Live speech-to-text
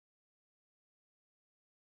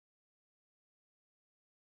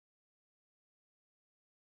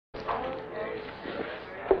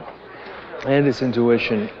I had this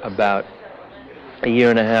intuition about a year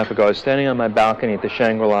and a half ago. I was standing on my balcony at the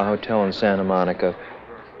Shangri-La Hotel in Santa Monica,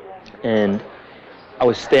 and I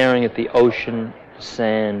was staring at the ocean, the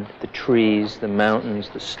sand, the trees, the mountains,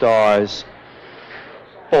 the stars.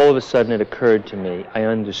 All of a sudden it occurred to me, I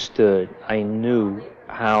understood, I knew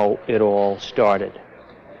how it all started.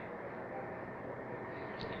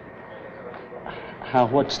 How,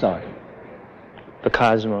 what started? The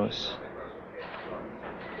cosmos.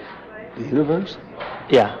 The universe?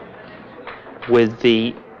 Yeah. With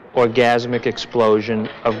the orgasmic explosion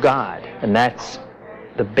of God. And that's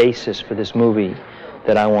the basis for this movie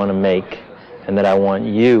that I want to make and that I want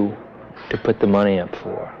you to put the money up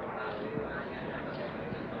for.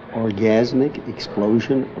 Orgasmic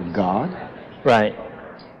explosion of God? Right.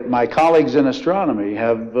 My colleagues in astronomy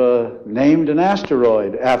have named an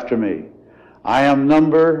asteroid after me. I am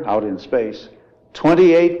number, out in space,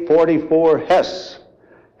 2844 Hess,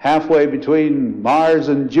 halfway between Mars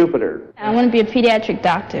and Jupiter. I want to be a pediatric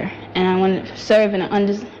doctor, and I want to serve in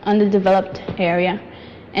an underdeveloped area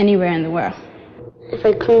anywhere in the world. If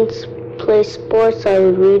I couldn't play sports, I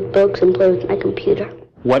would read books and play with my computer.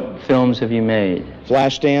 What films have you made?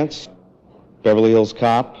 Flashdance, Beverly Hills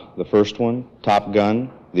Cop, the first one, Top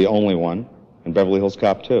Gun, the only one, and Beverly Hills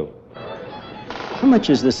Cop 2. How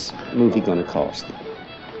much is this movie going to cost?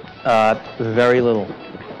 Very little.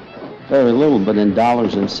 Very little, but in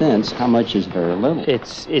dollars and cents, how much is very little?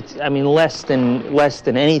 It's I mean, less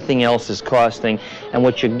than anything else is costing, and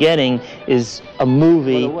what you're getting is a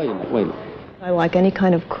movie. Wait a minute. I like any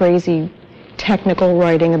kind of crazy technical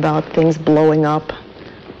writing about things blowing up,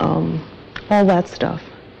 all that stuff.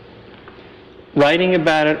 Writing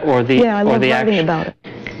about it or the Yeah, I love the writing action? about it.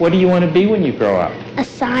 What do you want to be when you grow up? A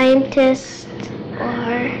scientist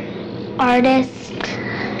or artist.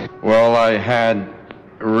 Well, I had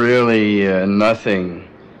really nothing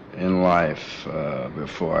in life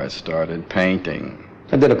before I started painting.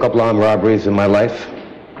 I did a couple armed robberies in my life,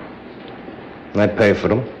 and I paid for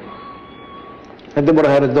them. I did what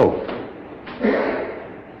I had to do.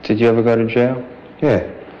 Did you ever go to jail? Yeah,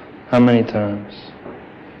 How many times?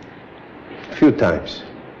 a few times.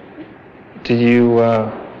 Did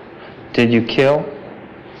you kill?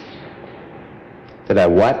 Did I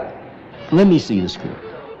what? Let me see the script.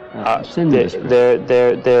 Send me the script.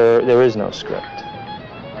 There is no script.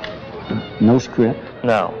 No script?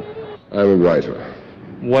 No. I'm a writer.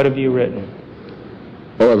 What have you written?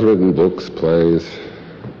 Well, I've written books, plays,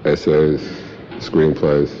 essays,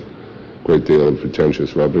 screenplays, a great deal of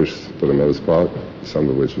pretentious rubbish for the most part, some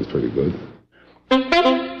of which was pretty good.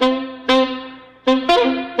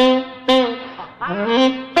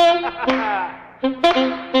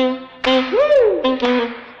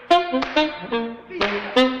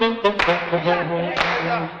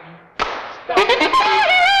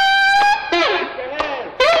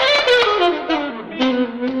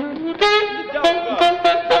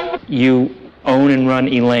 You own and run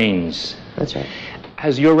Elaine's. That's right.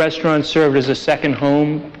 Has your restaurant served as a second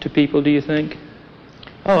home to people, do you think?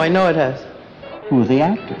 Oh, I know it has. Who are the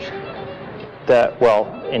actors? Well,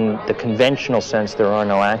 in the conventional sense, there are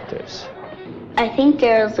no actors. I think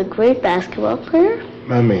Daryl's a great basketball player.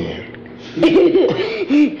 My man.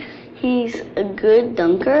 He's a good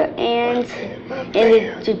dunker, and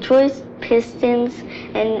the Detroit Pistons,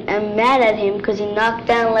 and I'm mad at him because he knocked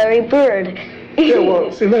down Larry Bird. Yeah, well,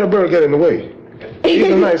 see, Larry Bird got in the way. He's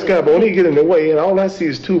a nice guy, but when he get in the way and all I see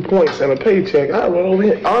is 2 points and a paycheck, I run over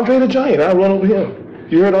him. Andre the Giant, I run over him.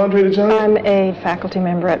 You heard Andre the Giant? I'm a faculty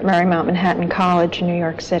member at Marymount Manhattan College in New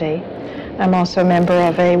York City. I'm also a member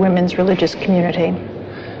of a women's religious community.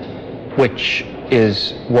 Which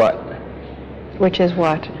is what? Which is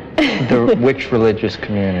what? Which religious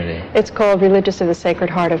community? It's called Religious of the Sacred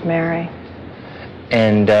Heart of Mary.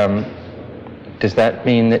 And does that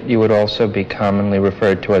mean that you would also be commonly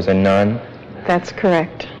referred to as a nun? That's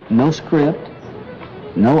correct. No script,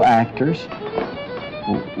 no actors.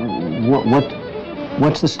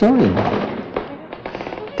 What's the story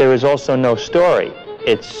about? There is also no story.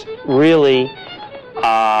 It's really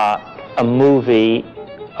a movie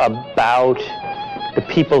about the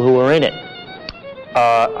people who are in it,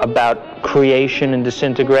 about creation and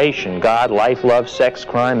disintegration, God, life, love, sex,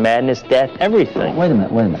 crime, madness, death, everything. Wait a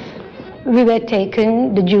minute. We were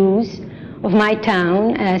taken, the Jews of my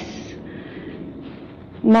town, as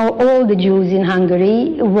all the Jews in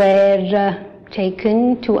Hungary were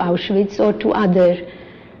taken to Auschwitz or to other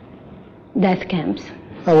death camps.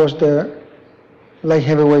 I was the light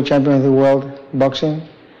heavyweight champion of the world boxing.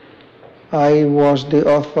 I was the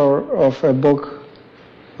author of a book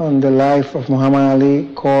on the life of Muhammad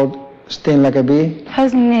Ali called sting like a bee?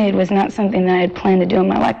 Posing nude was not something that I had planned to do in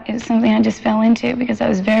my life. It was something I just fell into because I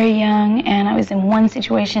was very young and I was in one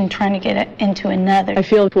situation trying to get into another. I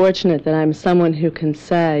feel fortunate that I'm someone who can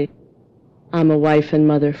say, I'm a wife and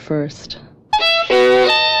mother first.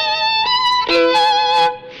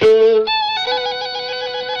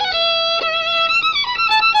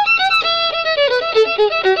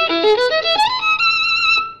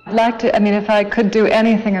 I'd like to, I mean, if I could do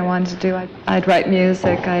anything I wanted to do, I'd write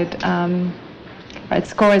music, I'd write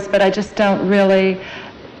scores, but I just don't really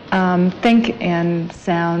think in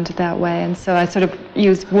sound that way, and so I sort of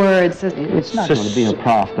use words. It's not going to be a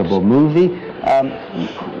profitable movie.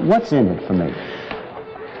 What's in it for me?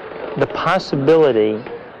 The possibility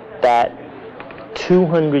that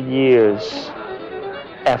 200 years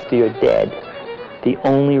after you're dead, the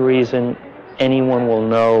only reason anyone will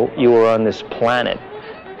know you were on this planet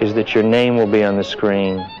is that your name will be on the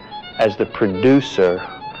screen as the producer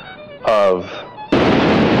of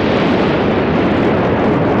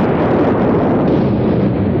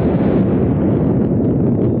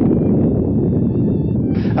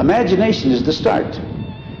Imagination is the start.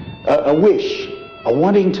 A wish, a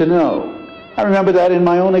wanting to know. I remember that in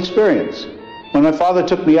my own experience. When my father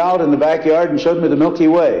took me out in the backyard and showed me the Milky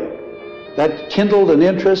Way, that kindled an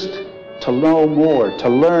interest to know more, to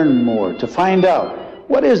learn more, to find out,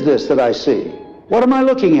 what is this that I see? What am I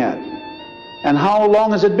looking at? And how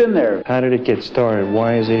long has it been there? How did it get started?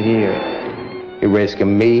 Why is it here? You're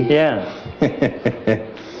asking me? Yeah.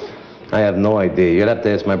 I have no idea. You'd have to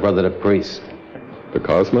ask my brother, the priest. The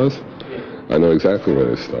cosmos? I know exactly when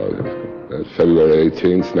it started. February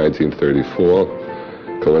 18th,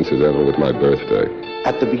 1934, coincidental with my birthday.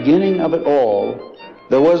 At the beginning of it all,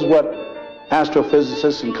 there was what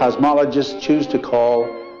astrophysicists and cosmologists choose to call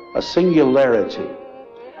a singularity.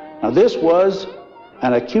 Now, this was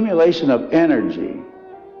an accumulation of energy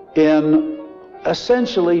in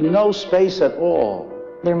essentially no space at all.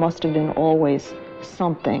 There must have been always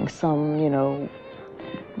something, some,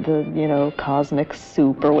 the cosmic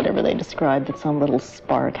soup or whatever they described, that some little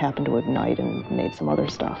spark happened to ignite and made some other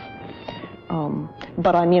stuff.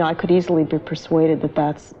 But I mean, I could easily be persuaded that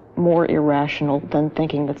that's more irrational than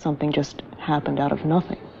thinking that something just happened out of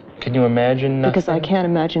nothing. Can you imagine nothing? Because I can't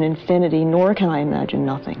imagine infinity, nor can I imagine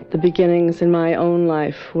nothing. The beginnings in my own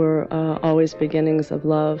life were always beginnings of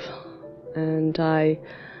love, and I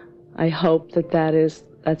hope that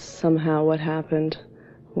that's somehow what happened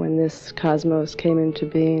when this cosmos came into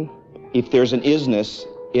being. If there's an isness,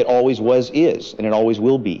 it always was is, and it always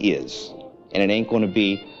will be is, and it ain't going to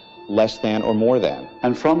be less than or more than.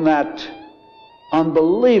 And from that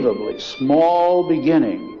unbelievably small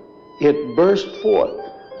beginning, it burst forth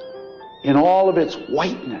in all of its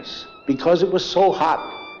whiteness, because it was so hot,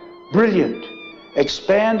 brilliant,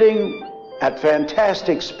 expanding at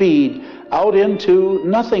fantastic speed out into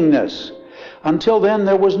nothingness. Until then,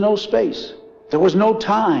 there was no space. There was no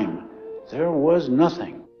time. There was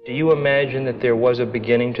nothing. Do you imagine that there was a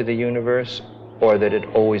beginning to the universe, or that it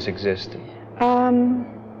always existed?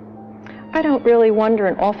 I don't really wonder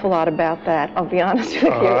an awful lot about that, I'll be honest with you.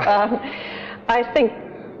 I think,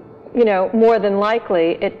 more than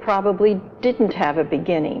likely, it probably didn't have a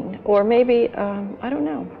beginning. Or maybe, I don't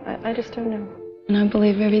know. I just don't know. And I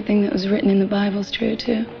believe everything that was written in the Bible is true,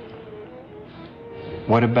 too.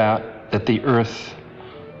 What about that the earth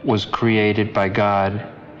was created by God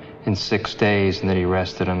in 6 days and that he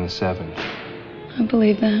rested on the seventh? I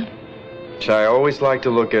believe that. I always like to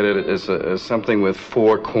look at it as something with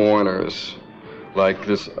four corners, like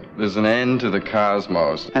there's an end to the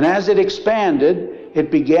cosmos. And as it expanded, it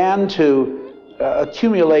began to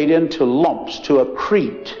accumulate into lumps, to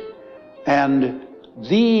accrete. And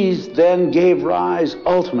these then gave rise,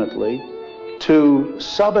 ultimately, to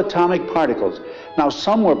subatomic particles. Now,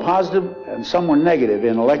 some were positive and some were negative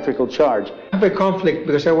in electrical charge. I have a conflict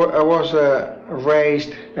because I was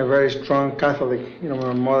raised a very strong Catholic,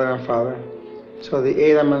 my mother and father. So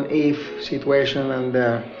the Adam and Eve situation and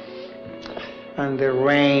the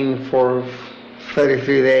rain for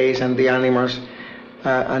 33 days and the animals.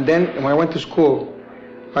 And then when I went to school,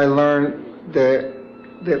 I learned the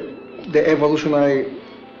evolutionary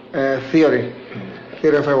theory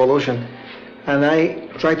of evolution. And I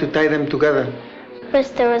tried to tie them together.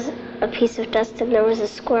 First there was a piece of dust, then there was a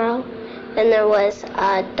squirrel, then there was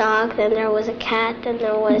a dog, then there was a cat, then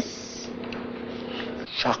there was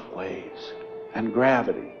shock waves and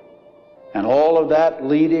gravity. And all of that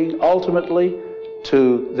leading ultimately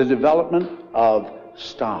to the development of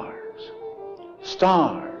stars.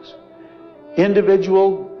 Stars.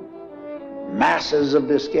 Individual masses of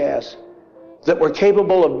this gas that were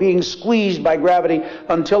capable of being squeezed by gravity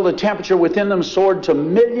until the temperature within them soared to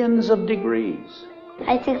millions of degrees.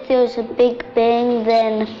 I think there was a Big Bang,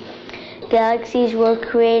 then galaxies were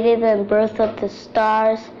created, then birth of the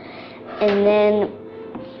stars, and then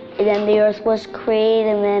the Earth was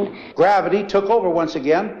created, and then gravity took over once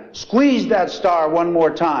again, squeezed that star one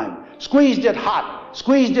more time, squeezed it hot,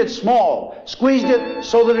 squeezed it small, squeezed it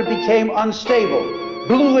so that it became unstable,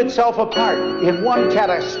 blew itself apart in one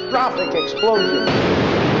catastrophic explosion.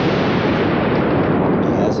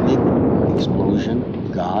 Cosmic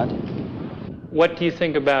explosion, God. What do you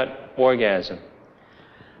think about orgasm?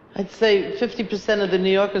 I'd say 50% of the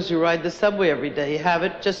New Yorkers who ride the subway every day have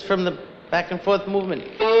it just from the back and forth movement.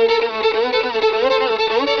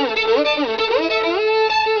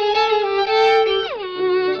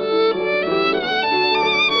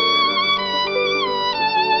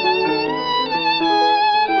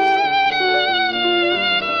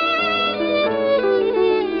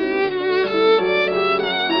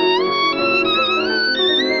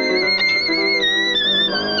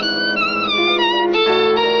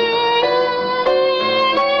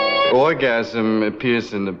 Orgasm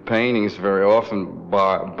appears in the paintings very often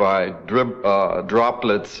by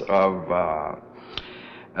droplets of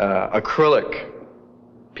acrylic.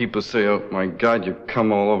 People say, "Oh my God, you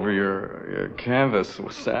come all over your canvas.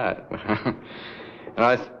 What's that?" And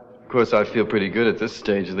of course, I feel pretty good at this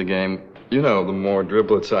stage of the game. You know, the more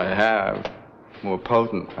driblets I have, the more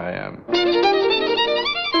potent I am.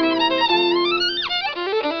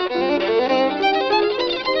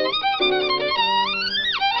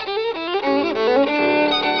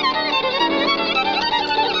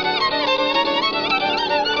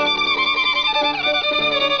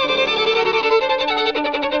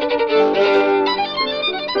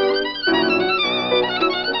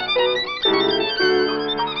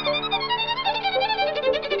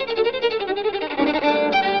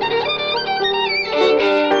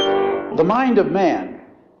 The mind of man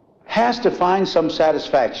has to find some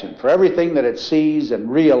satisfaction for everything that it sees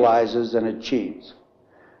and realizes and achieves.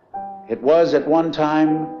 It was at one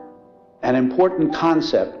time an important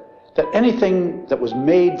concept that anything that was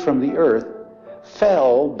made from the earth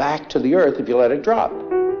fell back to the earth if you let it drop.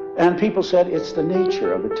 And people said it's the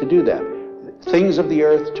nature of it to do that. Things of the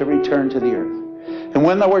earth to return to the earth. And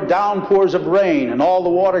when there were downpours of rain and all the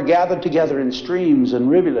water gathered together in streams and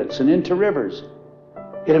rivulets and into rivers,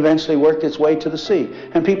 it eventually worked its way to the sea.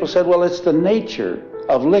 And people said, well, it's the nature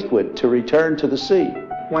of liquid to return to the sea.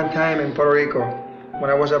 One time in Puerto Rico,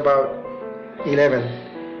 when I was about 11,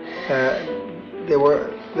 there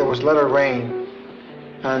was a lot of rain,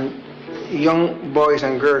 and young boys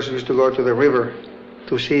and girls used to go to the river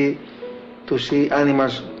to see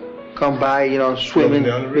animals come by, you know, swimming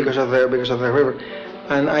because of the river.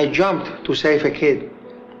 And I jumped to save a kid.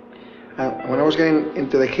 And when I was getting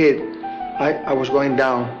into the kid, I was going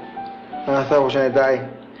down, and I thought I was going to die.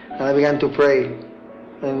 And I began to pray.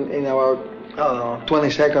 And in about, I don't know, 20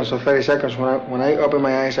 seconds or 30 seconds, when I opened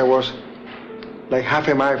my eyes, I was like half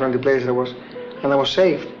a mile from the place I was, and I was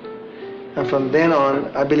saved. And from then on,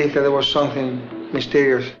 I believed that there was something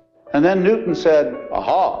mysterious. And then Newton said,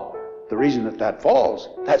 aha, the reason that falls,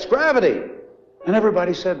 that's gravity. And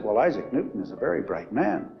everybody said, well, Isaac Newton is a very bright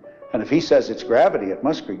man. And if he says it's gravity, it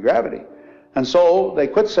must be gravity. And so they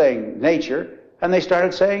quit saying nature, and they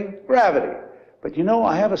started saying gravity. But you know,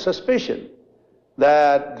 I have a suspicion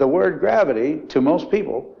that the word gravity, to most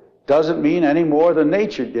people, doesn't mean any more than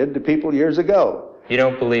nature did to people years ago. You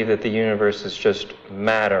don't believe that the universe is just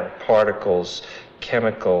matter, particles,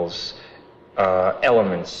 chemicals,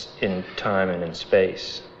 elements in time and in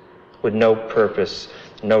space, with no purpose,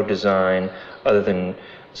 no design, other than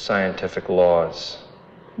scientific laws?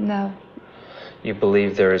 No. You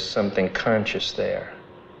believe there is something conscious there?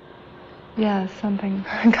 Yeah, something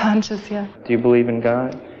conscious, yeah. Do you believe in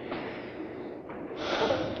God?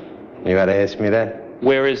 You gotta ask me that?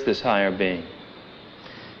 Where is this higher being?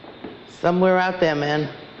 Somewhere out there, man.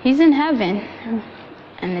 He's in heaven,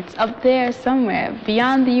 and it's up there somewhere,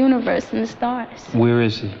 beyond the universe and the stars. Where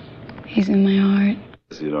is he? He's in my heart.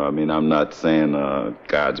 You know, I mean, I'm not saying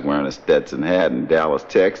God's wearing a Stetson hat in Dallas,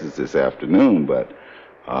 Texas this afternoon, but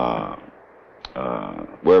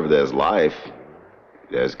wherever there's life,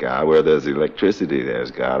 there's God. Where there's electricity,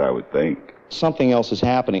 there's God, I would think. Something else is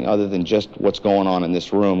happening other than just what's going on in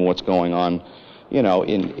this room, what's going on, you know,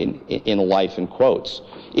 in life, in quotes.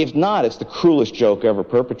 If not, it's the cruelest joke ever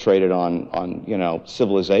perpetrated on you know,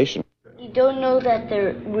 civilization. You don't know that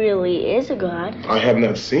there really is a God. I have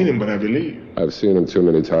not seen him, but I believe. I've seen him too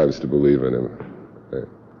many times to believe in him.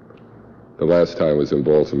 The last time was in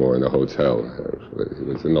Baltimore in a hotel. He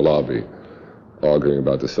was in the lobby. arguing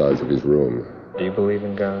about the size of his room. Do you believe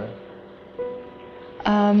in God?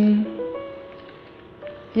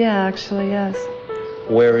 Yeah, actually, yes.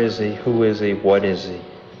 Where is he? Who is he? What is he?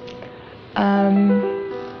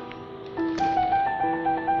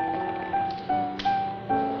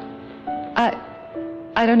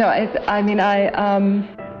 I don't know.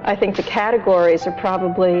 I think the categories are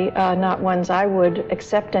probably not ones I would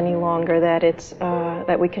accept any longer, that it's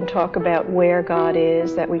that we can talk about where God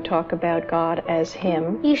is, that we talk about God as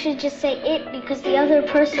him. You should just say it, because the other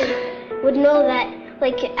person would know that,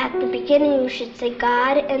 like, at the beginning you should say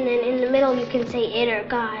God, and then in the middle you can say it or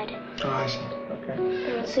God. Oh, I see.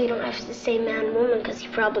 Okay. So you don't have to say man, woman, because he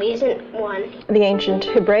probably isn't one. The ancient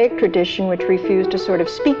Hebraic tradition, which refused to sort of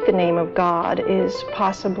speak the name of God, is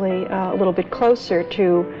possibly a little bit closer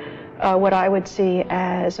to what I would see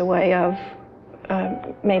as a way of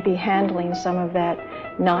maybe handling some of that,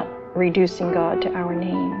 not reducing God to our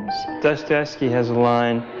names. Dostoevsky has a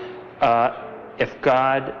line, if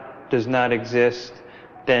God does not exist,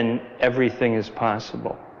 then everything is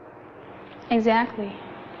possible. Exactly.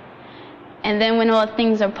 And then when all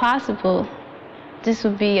things are possible, this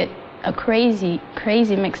would be a crazy,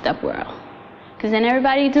 crazy mixed up world. Because then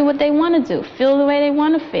everybody do what they want to do, feel the way they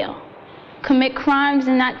want to feel, commit crimes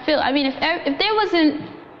and not feel. I mean, if there wasn't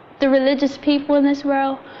the religious people in this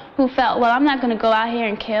world who felt, well, I'm not going to go out here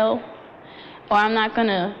and kill, or I'm not going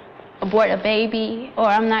to abort a baby, or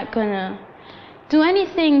I'm not going to do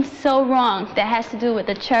anything so wrong that has to do with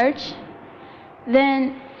the church,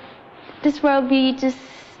 then this world would be just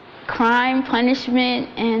crime, punishment,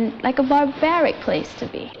 and like a barbaric place to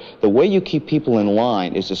be. The way you keep people in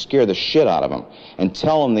line is to scare the shit out of them and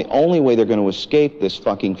tell them the only way they're going to escape this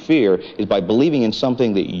fucking fear is by believing in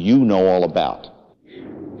something that you know all about.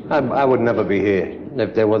 I would never be here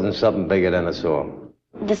if there wasn't something bigger than us all.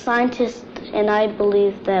 The scientists and I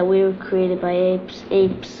believe that we were created by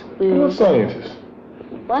apes. What scientists?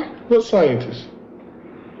 What? What scientists?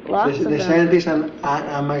 Lots of The them. scientists and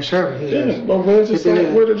myself. Yeah, but where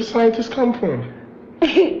did the scientists come from? I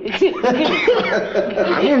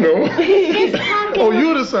don't know. Oh,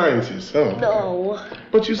 you're the scientist, huh? No.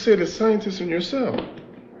 But you said the scientist in yourself.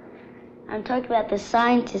 I'm talking about the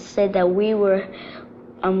scientists said that we were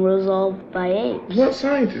resolved by apes. What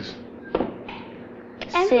scientist?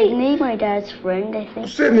 Sydney, my dad's friend, I think.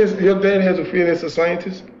 Sydney, your dad has a friend that's a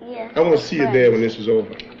scientist? Yeah. I want to see your dad when this is over.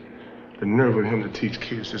 The nerve of him to teach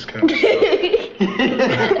kids this kind of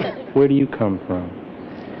stuff. Where do you come from?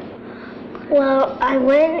 Well, I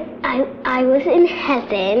was in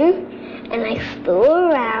heaven, and I flew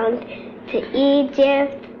around to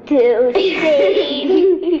Egypt, to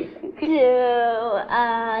Spain,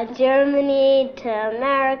 to Germany, to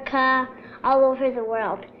America, all over the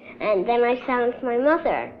world. And then I found my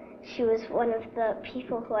mother. She was one of the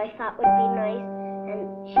people who I thought would be nice,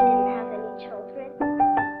 and she didn't have any children.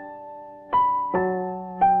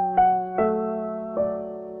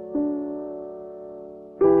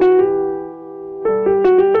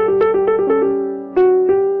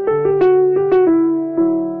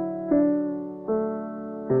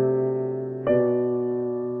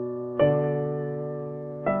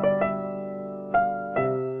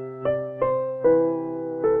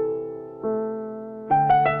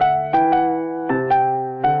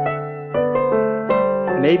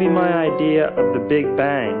 Maybe my idea of the Big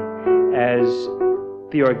Bang as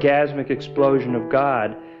the orgasmic explosion of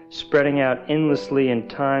God spreading out endlessly in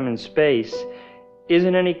time and space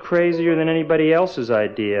isn't any crazier than anybody else's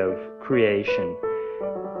idea of creation.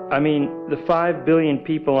 I mean, the 5 billion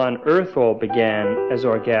people on Earth all began as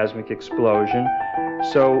orgasmic explosion,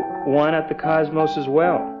 so why not the cosmos as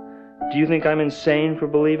well? Do you think I'm insane for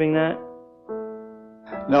believing that?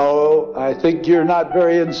 No, I think you're not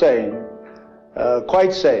very insane.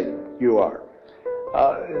 Quite sane, you are.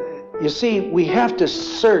 You see, we have to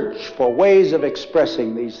search for ways of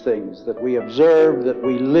expressing these things that we observe, that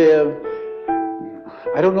we live.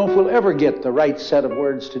 I don't know if we'll ever get the right set of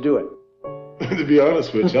words to do it. To be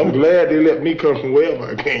honest with you, I'm glad they let me come from wherever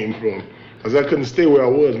I came from, because I couldn't stay where I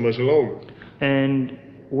was much longer. And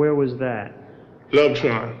where was that?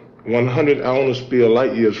 Lovetron, 100 ionosphere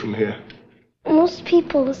light years from here. Most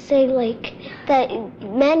people say, like, that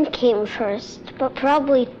men came first, but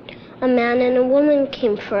probably a man and a woman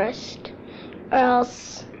came first. Or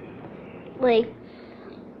else, like,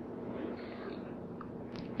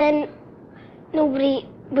 then nobody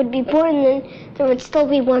would be born, then there would still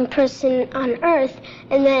be one person on Earth,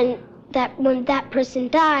 and then when that person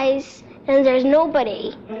dies, then there's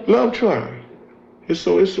nobody. Lovetron, it's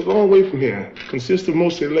a long way from here. It consists of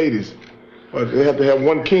mostly ladies. But they have to have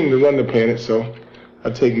one king to run the planet, so I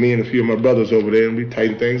take me and a few of my brothers over there and we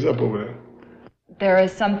tighten things up over there. there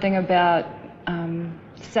is something about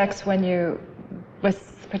sex when you,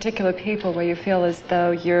 with particular people, where you feel as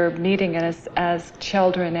though you're meeting it as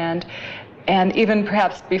children, and even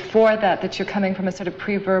perhaps before that, that you're coming from a sort of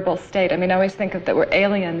pre-verbal state. I mean, I always think of that we're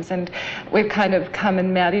aliens, and we've kind of come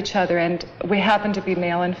and met each other, and we happen to be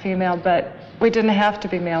male and female, but we didn't have to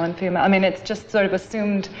be male and female. I mean, it's just sort of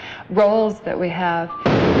assumed roles that we have.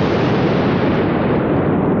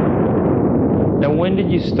 Now, when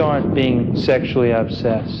did you start being sexually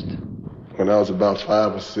obsessed? When I was about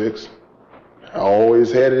 5 or 6. I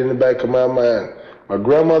always had it in the back of my mind. My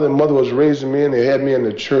grandmother and mother was raising me, and they had me in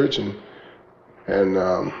the church, and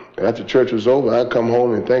after church was over, I'd come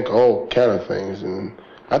home and think all kind of things, and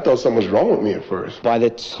I thought something was wrong with me at first. By the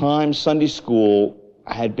time Sunday school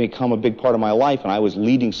had become a big part of my life, and I was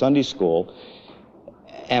leading Sunday school,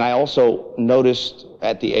 and I also noticed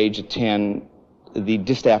at the age of 10 the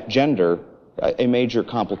distaff gender, a major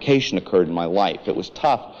complication occurred in my life. It was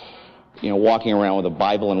tough, you know, walking around with a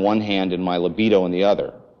Bible in one hand and my libido in the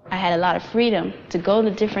other. I had a lot of freedom to go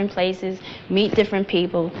to different places, meet different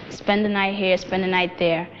people, spend the night here, spend the night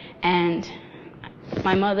there, and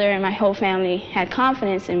my mother and my whole family had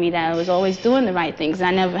confidence in me that I was always doing the right things.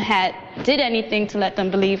 I never did anything to let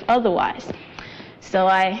them believe otherwise. So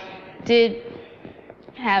I did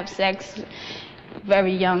have sex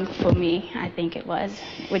very young for me, I think it was,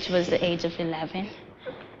 which was the age of 11.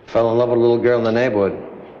 Fell in love with a little girl in the neighborhood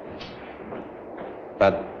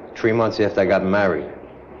about 3 months after I got married.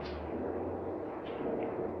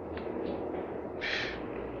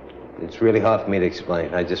 It's really hard for me to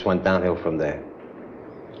explain. I just went downhill from there.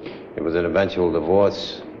 It was an eventual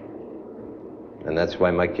divorce, and that's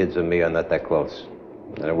why my kids and me are not that close.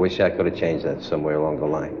 And I wish I could have changed that somewhere along the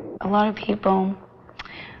line. A lot of people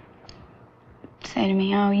say to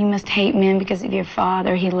me, oh, you must hate men because of your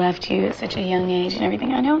father. He left you at such a young age and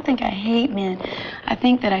everything. I don't think I hate men. I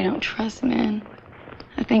think that I don't trust men.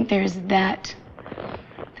 I think there's that's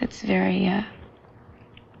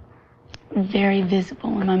very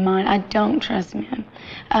visible in my mind. I don't trust men.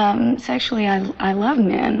 Sexually, I love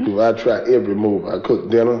men. I try every move. I cook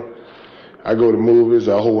dinner. I go to movies.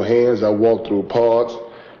 I hold hands. I walk through parks.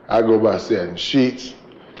 I go by satin sheets.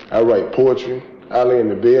 I write poetry. I lay in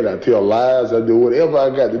the bed. I tell lies. I do whatever I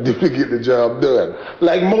got to do to get the job done.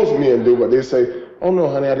 Like most men do, but they say, oh no,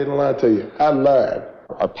 honey, I didn't lie to you. I lied.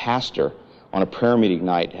 Our pastor on a prayer meeting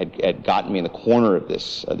night had gotten me in the corner of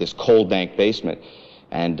this cold, dank basement.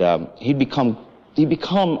 And he'd become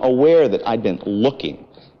aware that I'd been looking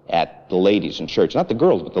at the ladies in church. Not the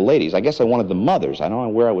girls, but the ladies. I guess I wanted the mothers. I don't know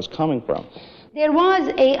where I was coming from. There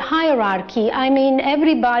was a hierarchy. I mean,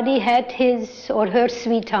 everybody had his or her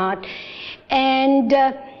sweetheart. And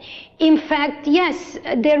in fact, yes,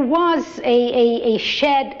 there was a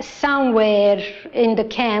shed somewhere in the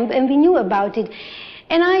camp, and we knew about it.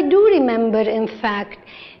 And I do remember, in fact,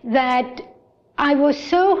 that I was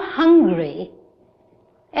so hungry,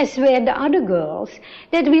 as were the other girls,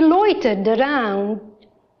 that we loitered around.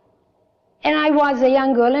 And I was a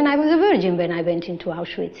young girl, and I was a virgin when I went into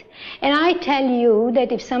Auschwitz. And I tell you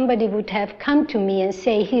that if somebody would have come to me and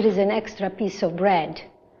say, here is an extra piece of bread,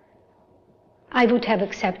 I would have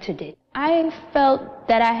accepted it. I felt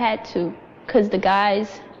that I had to, because the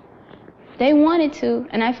guys, they wanted to,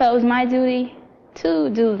 and I felt it was my duty to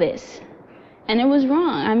do this. And it was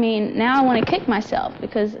wrong. I mean, now I want to kick myself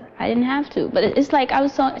because I didn't have to. But it's like I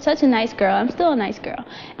was such a nice girl. I'm still a nice girl.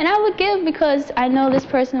 And I would give because I know this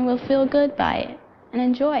person will feel good by it and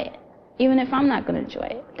enjoy it, even if I'm not going to enjoy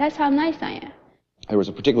it. That's how nice I am. There was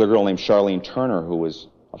a particular girl named Charlene Turner who was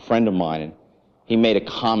a friend of mine, and he made a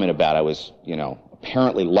comment about I was, you know,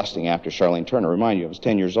 apparently lusting after Charlene Turner. Remind you, I was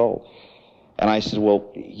 10 years old. And I said,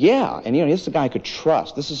 well, yeah. And, you know, this is a guy I could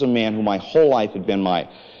trust. This is a man who my whole life had been my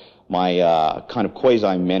kind of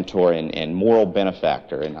quasi-mentor and moral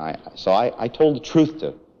benefactor. And so I told the truth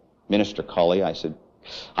to Minister Cully. I said,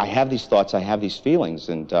 I have these thoughts, I have these feelings,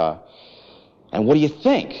 and what do you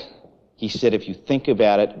think? He said, if you think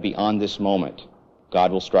about it beyond this moment,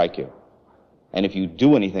 God will strike you. And if you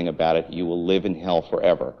do anything about it, you will live in hell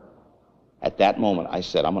forever. At that moment, I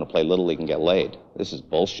said, I'm going to play Little League and get laid. This is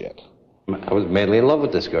bullshit. I was madly in love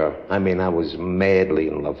with this girl. I mean, I was madly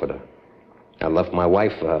in love with her. I left my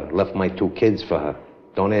wife for her, left my 2 kids for her.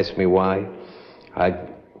 Don't ask me why.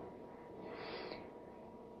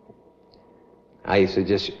 I used to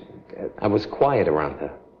just, I was quiet around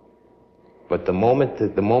her. But the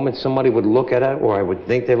moment somebody would look at her, or I would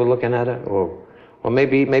think they were looking at her, or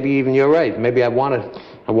maybe even you're right. Maybe I wanted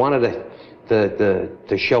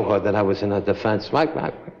to show her that I was in her defense.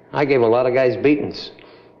 I gave a lot of guys beatings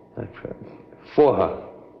for her.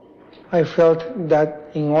 I felt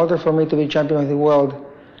that in order for me to be champion of the world,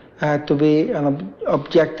 I had to be an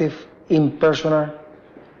objective, impersonal,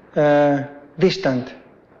 distant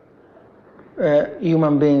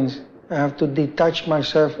human beings. I have to detach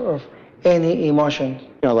myself of any emotion.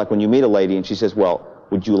 You know, like when you meet a lady and she says, well,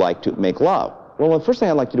 would you like to make love? Well, the first thing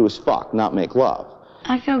I'd like to do is fuck, not make love.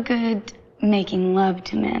 I feel good making love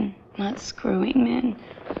to men, not screwing men.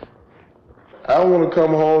 I don't want to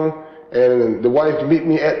come home and the wife meet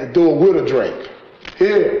me at the door with a drink.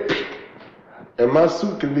 Here. And my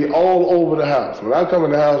suit can be all over the house. When I come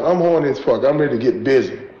in the house, I'm horny as fuck. I'm ready to get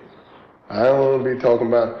busy. I don't want to be talking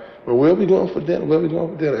about, well, where we going for dinner? Where we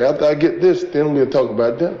going for dinner? After I get this, then we'll talk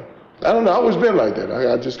about dinner. I don't know. I've always been like that.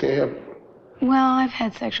 I just can't help it. Well, I've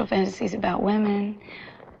had sexual fantasies about women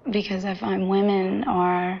because I find women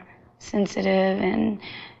are sensitive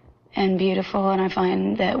and beautiful, and I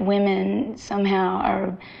find that women somehow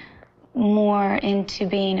are more into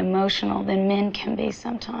being emotional than men can be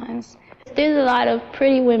sometimes. There's a lot of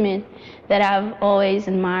pretty women that I've always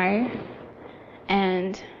admired,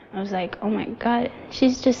 and I was like, oh my God,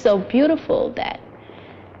 she's just so beautiful that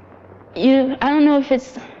I don't know if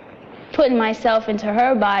it's putting myself into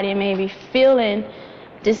her body and maybe feeling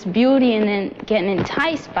this beauty and then getting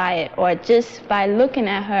enticed by it, or just by looking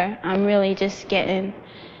at her, I'm really just getting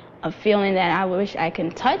a feeling that I wish I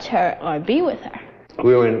could touch her or be with her.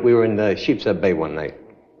 We were in Sheepshead Bay one night,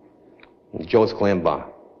 Joe's Clam Bar.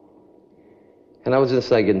 And I was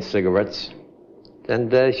inside getting cigarettes,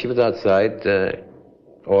 and she was outside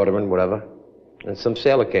ordering whatever, and some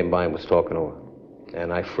sailor came by and was talking to her,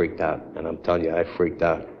 and I freaked out, and I'm telling you, I freaked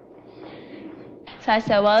out. So I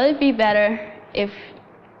said, well, it'd be better if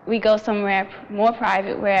we go somewhere more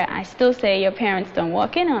private where I still say your parents don't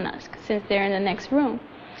walk in on us since they're in the next room.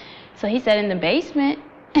 So he said in the basement.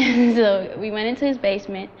 So we went into his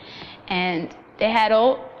basement, and they had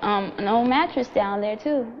an old mattress down there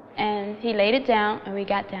too. And he laid it down, and we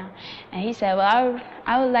got down. And he said, well,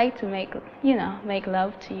 I would like to make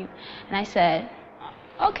love to you. And I said,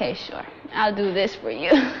 okay, sure, I'll do this for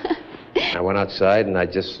you. I went outside and I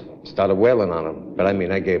just started wailing on him. But I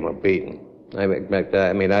mean, I gave him a beating. I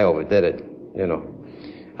mean, I overdid it, you know.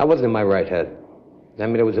 I wasn't in my right head. I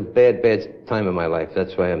mean, it was a bad, bad time in my life.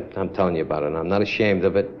 That's why I'm telling you about it. I'm not ashamed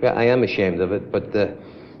of it. I am ashamed of it, but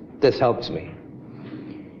this helps me.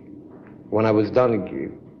 When I was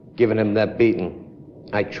done giving him that beating,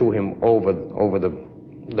 I threw him over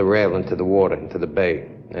the rail into the water, into the bay,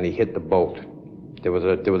 and he hit the boat. There was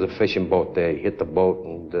a fishing boat there. He hit the boat,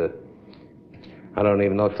 and I don't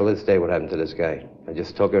even know to this day what happened to this guy. I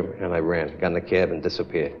just took him and I ran, got in the cab and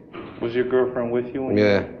disappeared. Was your girlfriend with you?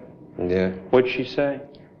 Yeah. Yeah. What'd she say?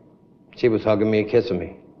 She was hugging me and kissing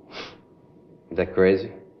me. Is that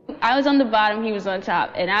crazy? I was on the bottom, he was on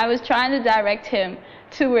top, and I was trying to direct him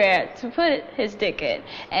to where to put his dick in.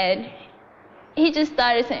 And he just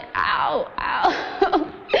started saying, ow,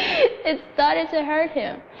 ow. It started to hurt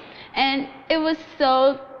him. And it was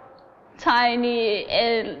so tiny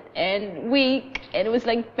and weak, and it was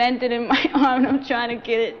like bending in my arm, and I'm trying to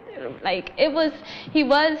get it. Like,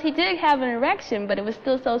 he did have an erection, but it was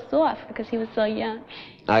still so soft because he was so young.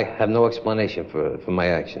 I have no explanation for my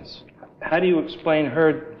actions. How do you explain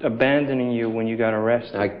her abandoning you when you got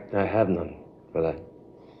arrested? I have none for that.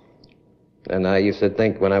 And I used to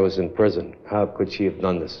think when I was in prison, how could she have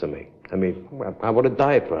done this to me? I mean, I would have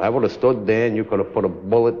died for her. I would have stood there and you could have put a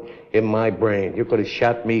bullet in my brain. You could have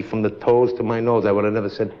shot me from the toes to my nose. I would have never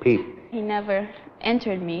said peep. He never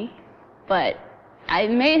entered me, but I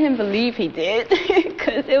made him believe he did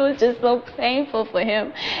because it was just so painful for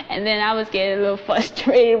him. And then I was getting a little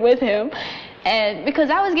frustrated with him, and because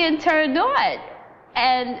I was getting turned on,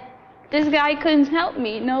 and this guy couldn't help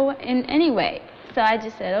me in any way. So I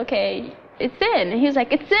just said, okay, it's in. And he was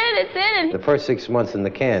like, it's in. The first 6 months in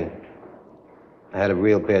the can, I had a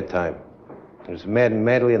real bad time. I was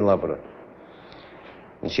madly in love with her.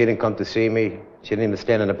 And she didn't come to see me. She didn't even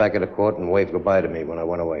stand in the back of the court and wave goodbye to me when I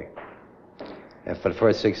went away. And for the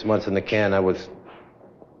first 6 months in the can,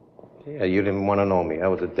 you didn't want to know me. I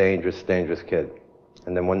was a dangerous, dangerous kid.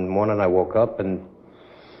 And then one morning I woke up and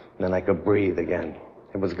then I could breathe again.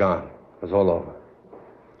 It was gone. It was all over.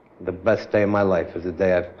 The best day of my life is the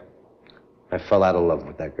day I fell out of love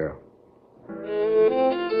with that girl.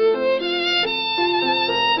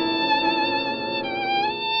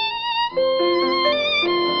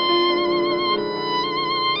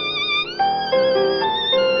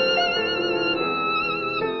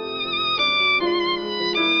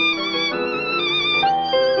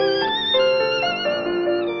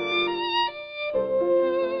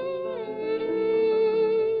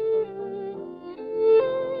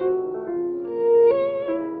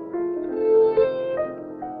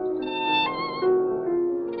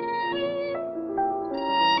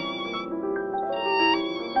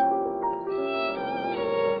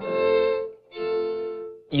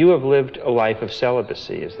 You have lived a life of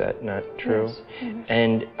celibacy, is that not true? Yes. Mhm.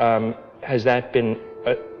 And has that been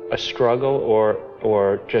a struggle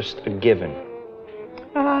or just a given?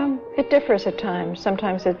 It differs at times.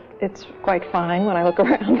 Sometimes it's quite fine when I look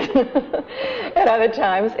around. At other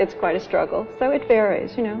times, it's quite a struggle. So it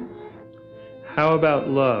varies, you know. How about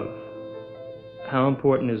love? How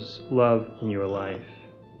important is love in your life?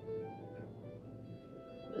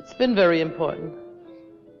 It's been very important.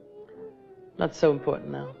 Not so important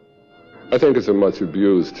now. I think it's a much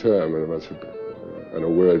abused term and a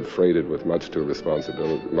word freighted with much too much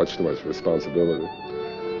responsibility.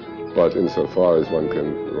 But insofar as one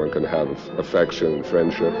can have affection,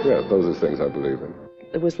 friendship, yeah, those are things I believe in.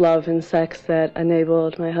 It was love and sex that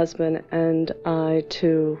enabled my husband and I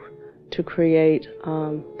to create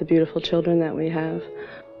the beautiful children that we have.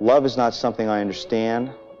 Love is not something I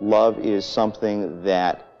understand. Love is something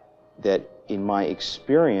that in my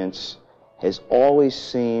experience has always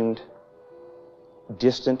seemed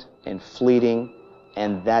distant and fleeting,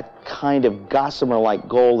 and that kind of gossamer-like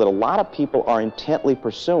goal that a lot of people are intently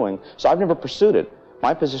pursuing. So I've never pursued it.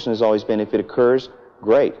 My position has always been, if it occurs,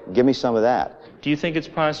 great, give me some of that. Do you think it's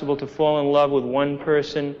possible to fall in love with one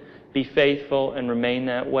person, be faithful, and remain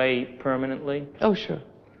that way permanently? Oh, sure.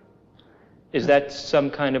 Is that some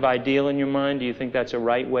kind of ideal in your mind? Do you think that's a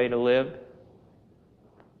right way to live?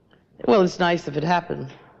 Well, it's nice if it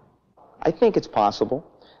happened. I think it's possible.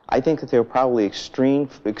 I think that there are probably extreme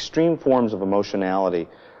forms of emotionality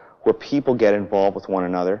where people get involved with one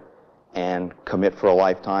another and commit for a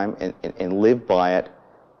lifetime and live by it.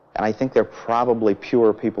 And I think they're probably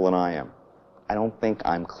purer people than I am. I don't think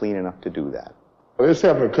I'm clean enough to do that. Well, it's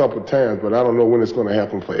happened a couple of times, but I don't know when it's going to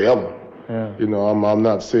happen forever. Yeah. You know, I'm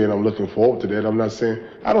not saying I'm looking forward to that. I'm not saying,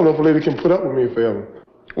 I don't know if a lady can put up with me forever.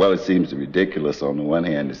 Well, it seems ridiculous on the one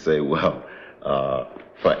hand to say, well,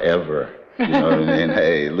 forever. You know what I mean?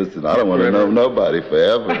 Hey, listen, I don't want to know nobody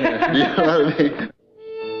forever. You know what I mean?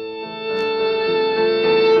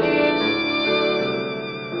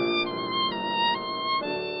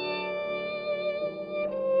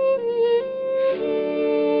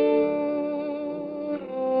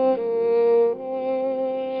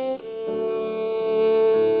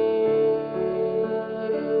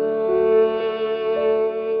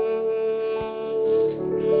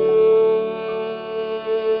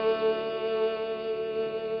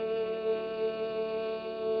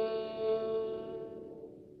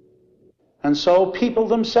 And so people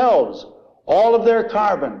themselves, all of their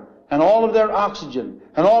carbon and all of their oxygen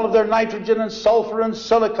and all of their nitrogen and sulfur and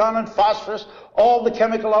silicon and phosphorus, all the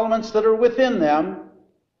chemical elements that are within them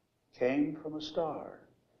came from a star.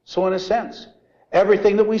 So in a sense,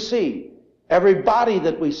 everything that we see, every body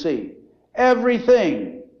that we see,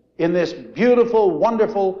 everything in this beautiful,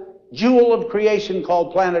 wonderful jewel of creation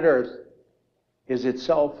called planet Earth is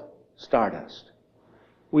itself stardust.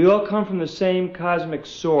 We all come from the same cosmic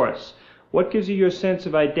source. What gives you your sense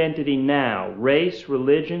of identity now? Race,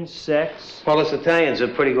 religion, sex? Well, us Italians are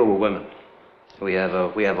pretty good with women. We have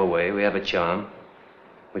a way, we have a charm.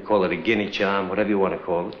 We call it a guinea charm, whatever you want to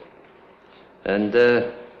call it. And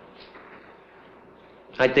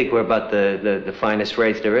I think we're about the finest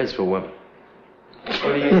race there is for women. What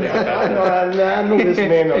do you think about that? I know this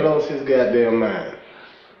man that lost his goddamn mind.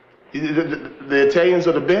 The Italians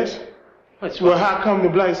are the best? Well, how come the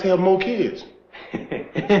blacks have more kids?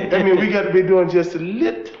 I mean, we got to be doing just a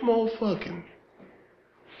little more fucking.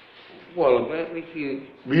 Well, we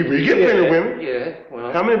get plenty of women. Yeah,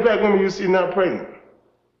 well. How many black women you see not pregnant?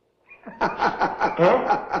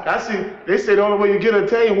 Huh? I see. They say the only way you get an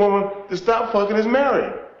Italian woman to stop fucking is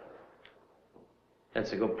marry.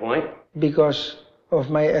 That's a good point. Because of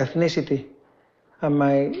my ethnicity and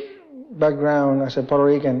my background as a Puerto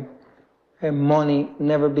Rican, money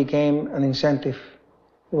never became an incentive.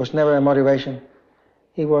 It was never a motivation.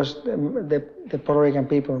 It was the Puerto Rican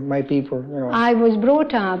people, my people, you know. I was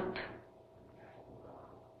brought up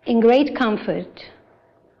in great comfort,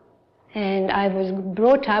 and I was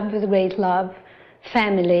brought up with great love,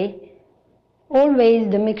 family,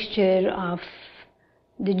 always the mixture of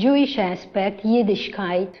the Jewish aspect,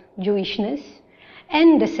 Yiddishkeit, Jewishness,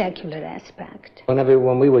 and the secular aspect.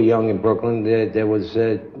 When we were young in Brooklyn, there was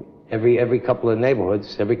every couple of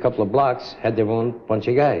neighborhoods, every couple of blocks had their own bunch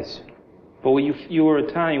of guys. But you were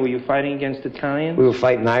Italian. Were you fighting against Italians? We were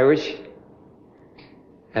fighting Irish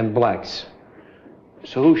and blacks.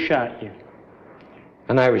 So who shot you?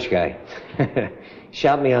 An Irish guy.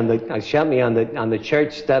 shot me on the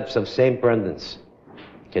church steps of St. Brendan's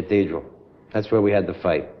Cathedral. That's where we had the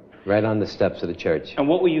fight, right on the steps of the church. And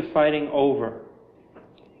what were you fighting over?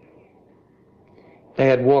 They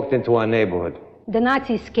had walked into our neighborhood. The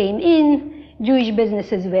Nazis came in, Jewish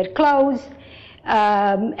businesses were closed.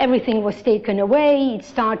 Everything was taken away. It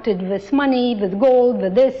started with money, with gold,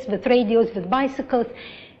 with this, with radios, with bicycles.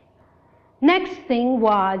 Next thing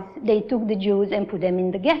was they took the Jews and put them in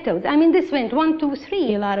the ghettos. I mean, this went 1, 2,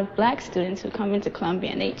 3. A lot of black students who come into Columbia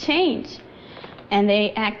and they change. And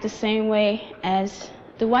they act the same way as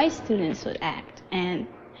the white students would act. And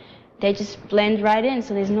they just blend right in,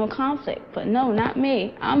 so there's no conflict. But no, not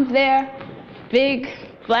me. I'm there, big,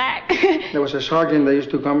 black. There was a sergeant that used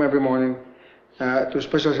to come every morning to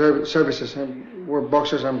special services, and we're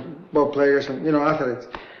boxers and ball players and, you know, athletes.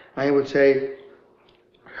 And he would say,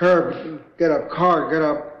 Herb, get up. Carl, get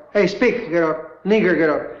up. Hey, speak, get up. Nigger, get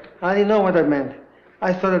up. I didn't know what that meant.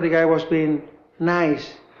 I thought that the guy was being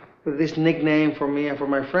nice with this nickname for me and for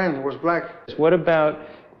my friend who was black. What about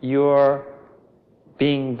your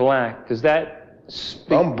being black? Does that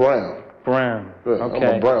speak? I'm brown. Brown. Yeah, Okay.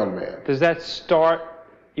 I'm a brown man. Does that start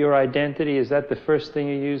your identity? Is that the first thing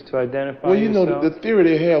you use to identify Well, you know, yourself? the theory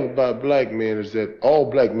they have about black men is that all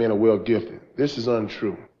black men are well gifted. This is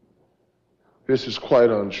untrue. This is quite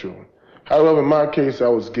untrue. However, in my case, I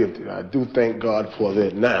was gifted. I do thank God for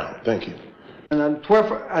that now. Thank you. And at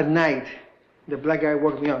 12 at night, the black guy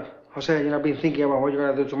woke me up. Jose, you know, I've been thinking about what you're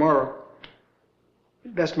going to do tomorrow.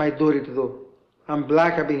 That's my duty to do. I'm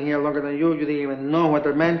black, I've been here longer than you. You didn't even know what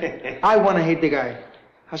that meant. I want to hit the guy.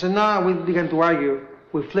 I said, no, we began to argue.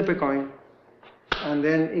 We flip a coin. And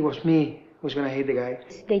then it was me who was going to hit the guy.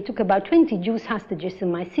 They took about 20 Jews hostages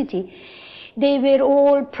in my city. They were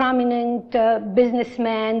all prominent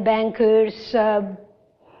businessmen, bankers,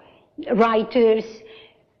 writers,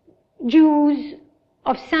 Jews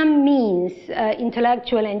of some means,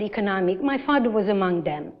 intellectual and economic. My father was among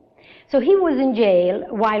them. So he was in jail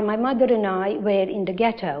while my mother and I were in the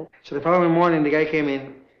ghetto. So the following morning, the guy came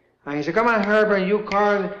in. And he said, come on, Herb, and you,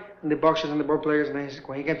 Carl, and the boxers and the ball players. And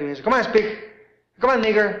when he came to me, he said, come on, speak. Come on,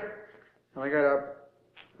 nigger. And I got up,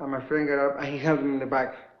 and my friend got up, and he held me in the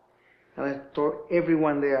back. And I told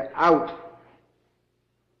everyone there, out.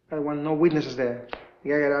 I want no witnesses there. The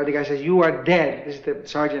guy got out. The guy says, you are dead. This is the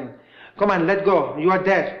sergeant. Come on, let go. You are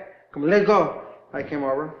dead. Come on, let go. I came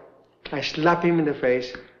over. I slapped him in the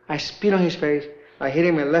face. I spit on his face. I hit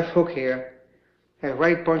him a left hook here, a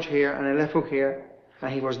right punch here, and a left hook here,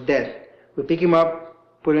 and he was dead. We picked him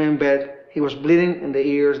up, put him in bed. He was bleeding in the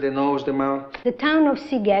ears, the nose, the mouth. The town of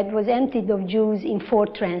Siget was emptied of Jews in 4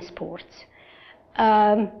 transports.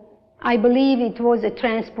 I believe it was a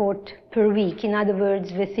transport per week. In other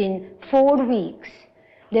words, within 4 weeks,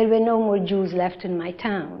 there were no more Jews left in my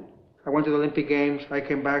town. I went to the Olympic Games. I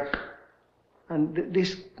came back, and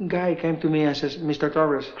this guy came to me and says, Mr.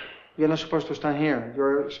 Torres, you're not supposed to stand here.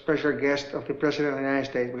 You're a special guest of the President of the United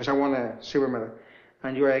States, because I won a silver medal.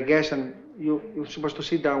 And you're a guest, and you're supposed to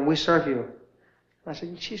sit down. We serve you. I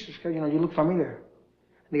said, Jesus, you know, you look familiar.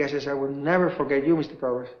 And the guy says, I will never forget you, Mr.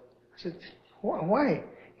 Torres. I said, why?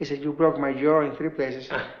 He said, you broke my jaw in 3 places.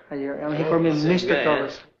 And he called me Mr.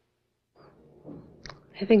 Torres.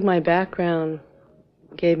 I think my background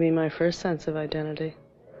gave me my first sense of identity.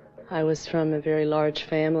 I was from a very large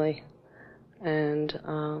family, and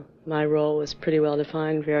my role was pretty well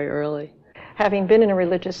defined very early. Having been in a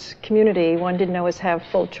religious community, one didn't always have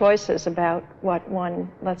full choices about what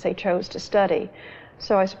one, let's say, chose to study.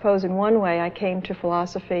 So I suppose in one way I came to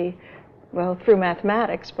philosophy, well, through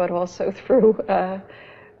mathematics, but also through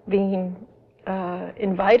being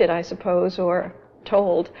invited, I suppose, or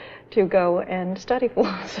told to go and study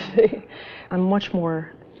philosophy. I'm much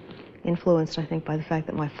more influenced, I think, by the fact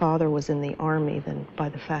that my father was in the Army than by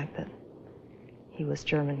the fact that he was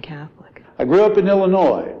German Catholic. I grew up in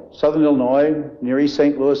Illinois, southern Illinois, near East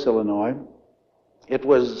St. Louis, Illinois. It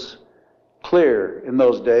was clear in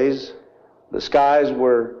those days. The skies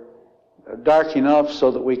were dark enough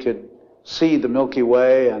so that we could see the Milky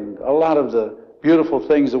Way and a lot of the beautiful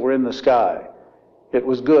things that were in the sky. It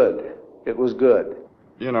was good. It was good.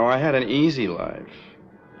 You know, I had an easy life.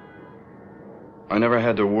 I never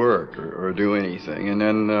had to work or do anything. And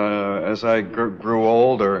then as I grew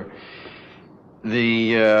older,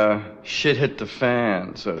 the shit hit the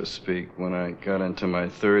fan, so to speak, when I got into my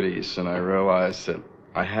 30s, and I realized that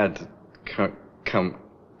I had to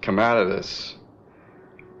come out of this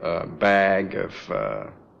bag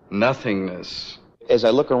of nothingness. As I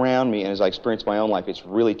look around me and as I experience my own life, it's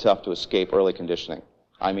really tough to escape early conditioning.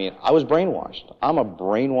 I mean, I was brainwashed. I'm a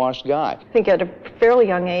brainwashed guy. I think at a fairly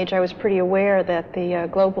young age I was pretty aware that the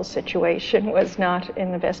global situation was not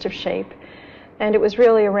in the best of shape. And it was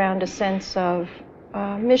really around a sense of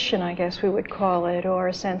mission, I guess we would call it, or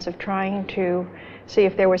a sense of trying to see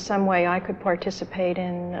if there was some way I could participate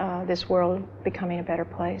in this world becoming a better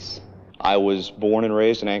place. I was born and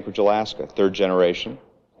raised in Anchorage, Alaska, third generation,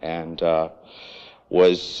 and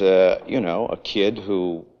was, you know, a kid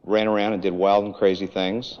who ran around and did wild and crazy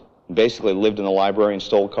things, basically lived in the library and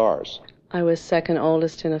stole cars. I was second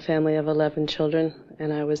oldest in a family of 11 children,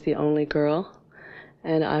 and I was the only girl,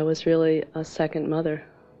 and I was really a second mother,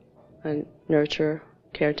 a nurturer,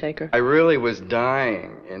 caretaker. I really was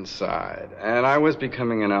dying inside, and I was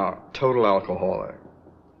becoming a total alcoholic.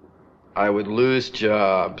 I would lose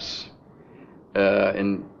jobs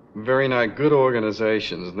in very good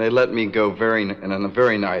organizations, and they let me go in a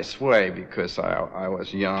very nice way because I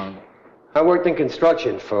was young. I worked in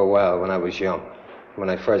construction for a while when I was young, when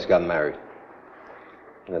I first got married.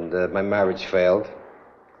 And my marriage failed,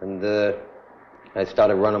 and I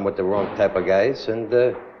started running with the wrong type of guys, and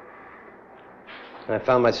I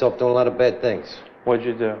found myself doing a lot of bad things. What'd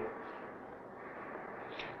you do?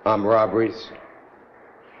 Armed robberies,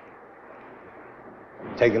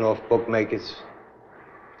 taking off bookmakers.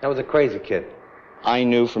 I was a crazy kid. I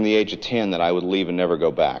knew from the age of 10 that I would leave and never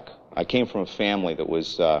go back. I came from a family that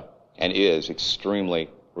was, and is, extremely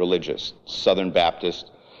religious. Southern Baptist,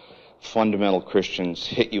 fundamental Christians,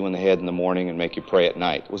 hit you in the head in the morning and make you pray at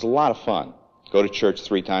night. It was a lot of fun. Go to church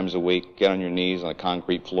 3 times a week, get on your knees on a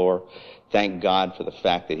concrete floor. Thank God for the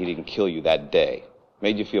fact that he didn't kill you that day.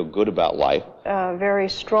 Made you feel good about life. Very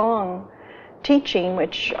strong teaching,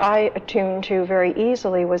 which I attuned to very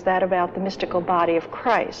easily, was that about the mystical body of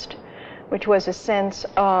Christ, which was a sense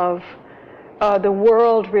of the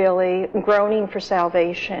world really groaning for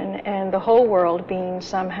salvation and the whole world being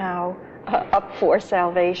somehow up for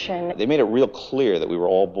salvation. They made it real clear that we were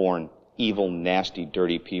all born evil, nasty,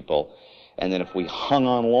 dirty people, and that if we hung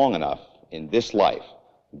on long enough in this life,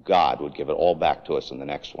 God would give it all back to us in the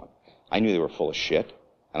next one. I knew they were full of shit,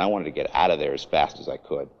 and I wanted to get out of there as fast as I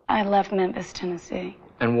could. I left Memphis, Tennessee.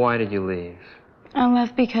 And why did you leave? I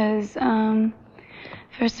left because,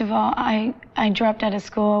 first of all, I dropped out of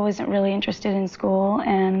school. I wasn't really interested in school,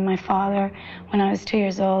 and my father, when I was 2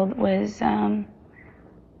 years old, was,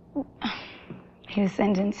 he was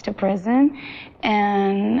sentenced to prison,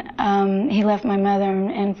 and he left my mother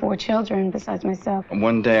and 4 children besides myself.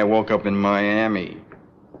 One day I woke up in Miami.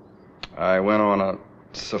 I went on a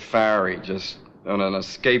safari, just on an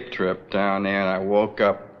escape trip down there, and I woke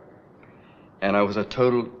up and I was a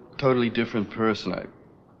totally different person. I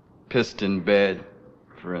pissed in bed,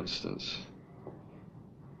 for instance,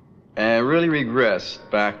 and really regressed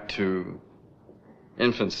back to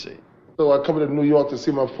infancy. So I come to New York to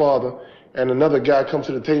see my father, and another guy comes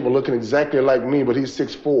to the table looking exactly like me, but he's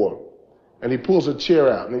 6'4", and he pulls a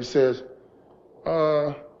chair out and he says,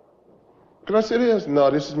 can I sit here? No,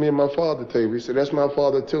 this is me and my father table. He said, that's my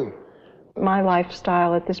father too. My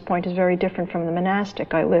lifestyle at this point is very different from the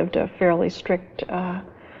monastic. I lived a fairly strict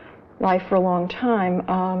life for a long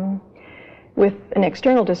time, with an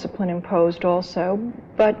external discipline imposed also,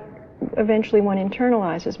 but eventually one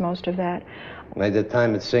internalizes most of that. I did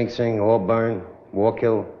time at Sing Sing, Auburn, Walk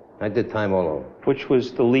Hill. I did time all over. Which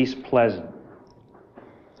was the least pleasant?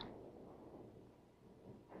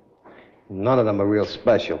 None of them are real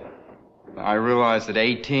special. I realized at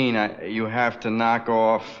 18, you have to knock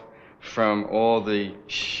off from all the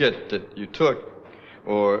shit that you took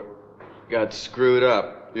or got screwed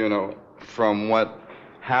up, you know, from what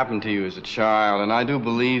happened to you as a child. And I do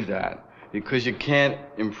believe that, because you can't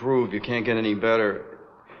improve, you can't get any better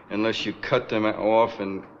unless you cut them off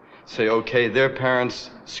and say, okay, their parents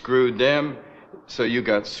screwed them, so you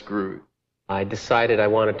got screwed. I decided I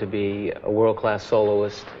wanted to be a world-class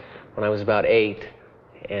soloist when I was about 8,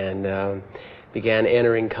 and began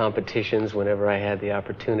entering competitions whenever I had the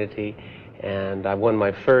opportunity, and I won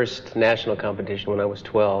my first national competition when I was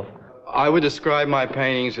 12. I would describe my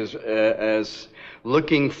paintings as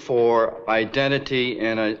looking for identity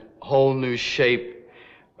in a whole new shape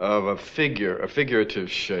of a figure, a figurative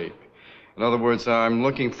shape. In other words, I'm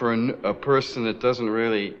looking for a person that doesn't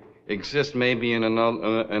really exist, maybe in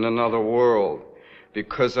another world,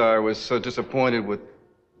 because I was so disappointed with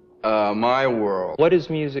my world. What does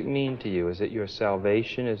music mean to you? Is it your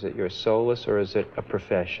salvation? Is it your solace? Or is it a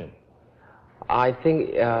profession? I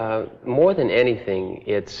think more than anything,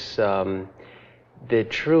 it's the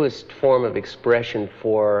truest form of expression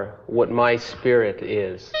for what my spirit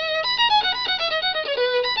is.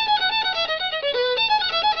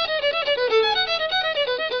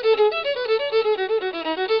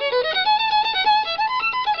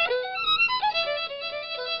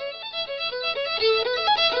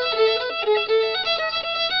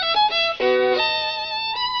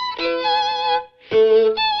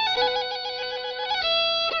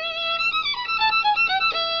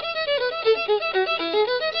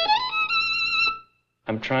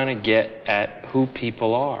 I'm trying to get at who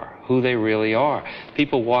people are, who they really are.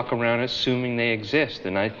 People walk around assuming they exist,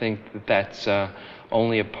 and I think that that's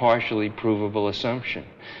only a partially provable assumption.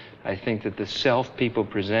 I think that the self people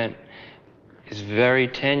present is very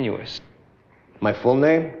tenuous. My full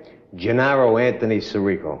name? Gennaro Anthony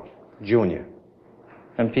Sirico, Jr.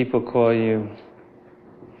 And people call you?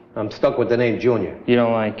 I'm stuck with the name Junior. You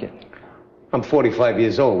don't like it? I'm 45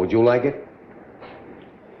 years old. Would you like it?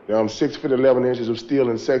 Yeah, I'm 6 feet 11 inches of steel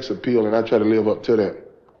and sex appeal, and I try to live up to that.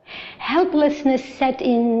 Helplessness set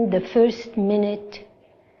in the first minute.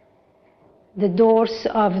 The doors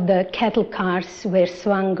of the cattle cars were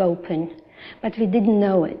swung open, but we didn't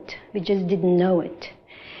know it. We just didn't know it.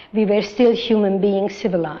 We were still human beings,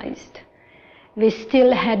 civilized. We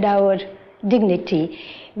still had our dignity.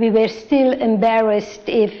 We were still embarrassed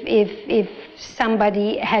if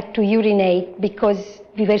somebody had to urinate because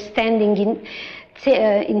we were standing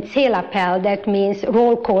in celapel, that means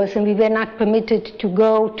roll calls, and we were not permitted to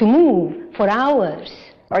move for hours.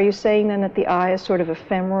 Are you saying then that the I is sort of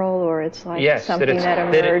ephemeral, or it's like yes, something that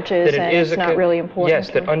emerges and it's not really important?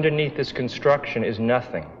 Yes, that underneath this construction is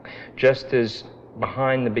nothing, just as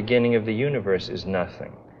behind the beginning of the universe is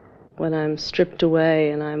nothing. When I'm stripped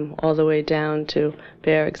away and I'm all the way down to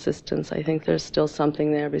bare existence, I think there's still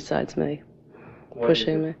something there besides me,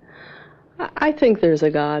 pushing me. I think there's a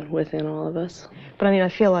God within all of us. But I mean, I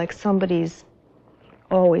feel like somebody's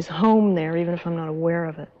always home there, even if I'm not aware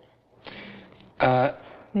of it.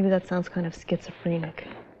 Maybe that sounds kind of schizophrenic.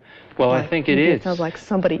 Well, like, I think it is. It sounds like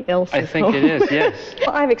somebody else's I think home. it is, yes.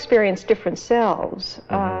 Well, I've experienced different selves.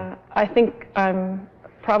 I think I'm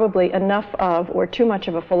probably enough of, or too much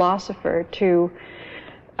of a philosopher to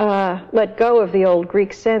let go of the old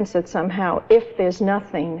Greek sense that somehow, if there's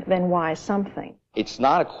nothing, then why something? It's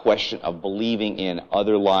not a question of believing in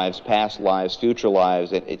other lives, past lives, future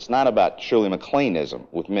lives. It's not about Shirley MacLaineism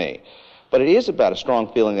with me. But it is about a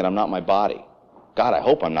strong feeling that I'm not my body. God, I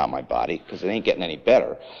hope I'm not my body, because it ain't getting any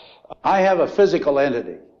better. I have a physical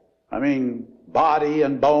entity. I mean, body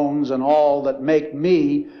and bones and all that make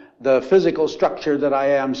me the physical structure that I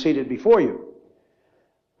am seated before you.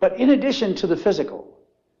 But in addition to the physical,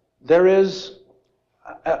 there is,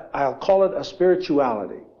 I'll call it a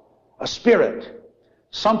spirituality, a spirit,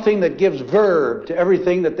 something that gives verb to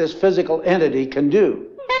everything that this physical entity can do.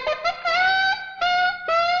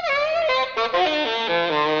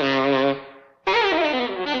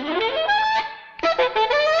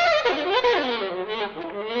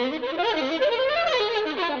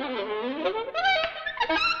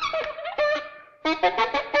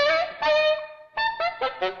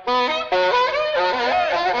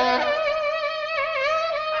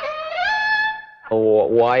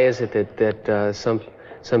 Why is it that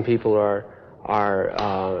some people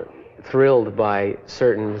are thrilled by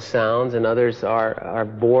certain sounds and others are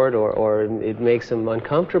bored or it makes them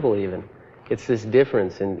uncomfortable even? It's this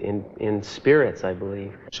difference in spirits, I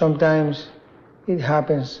believe. Sometimes it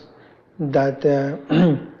happens that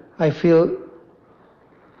I feel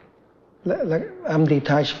like I'm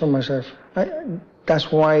detached from myself.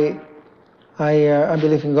 That's why I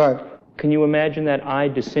believe in God. Can you imagine that I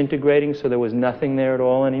disintegrating so there was nothing there at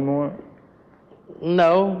all anymore?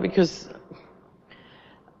 No, because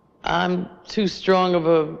I'm too strong of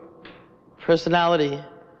a personality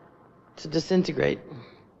to disintegrate.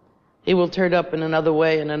 He will turn up in another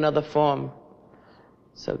way, in another form.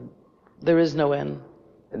 So there is no end.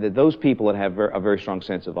 Those people that have a very strong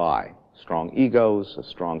sense of I, strong egos, a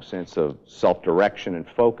strong sense of self-direction and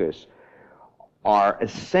focus, are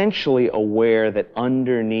essentially aware that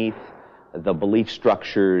underneath the belief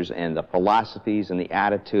structures and the philosophies and the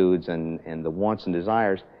attitudes and the wants and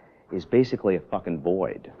desires is basically a fucking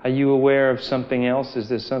void. Are you aware of something else? Is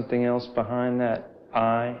there something else behind that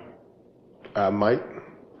I? I might.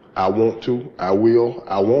 I want to. I will.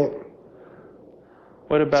 I won't.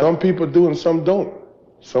 What about? Some people do and some don't.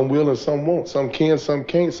 Some will and some won't. Some can, some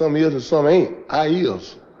can't. Some is and some ain't. I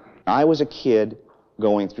is. I was a kid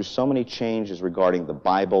going through so many changes regarding the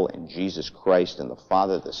Bible and Jesus Christ and the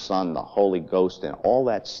Father, the Son, the Holy Ghost, and all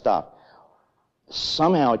that stuff.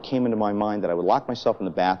 Somehow it came into my mind that I would lock myself in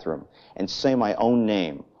the bathroom and say my own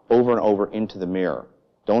name over and over into the mirror.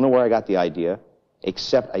 Don't know where I got the idea,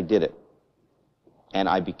 except I did it. And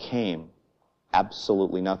I became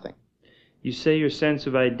absolutely nothing. You say your sense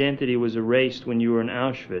of identity was erased when you were in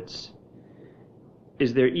Auschwitz.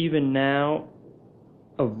 Is there even now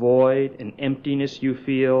a void, an emptiness you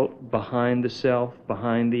feel behind the self,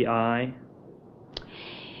 behind the I?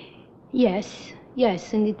 Yes,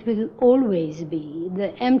 and it will always be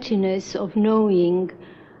the emptiness of knowing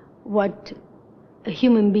what a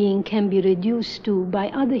human being can be reduced to by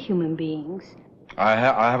other human beings. I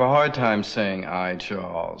have a hard time saying I,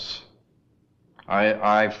 Charles.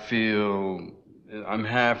 I feel I'm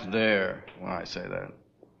half there when I say that.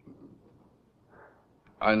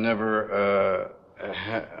 I never,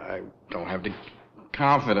 I don't have the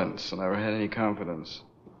confidence. I never had any confidence.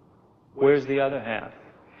 Where's the other half?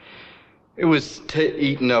 It was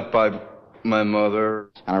eaten up by my mother.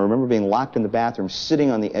 And I remember being locked in the bathroom,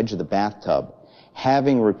 sitting on the edge of the bathtub,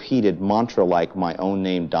 having repeated mantra like my own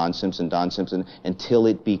name, Don Simpson, until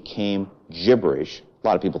it became gibberish. A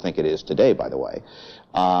lot of people think it is today, by the way.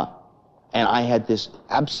 And I had this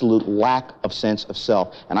absolute lack of sense of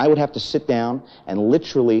self. And I would have to sit down and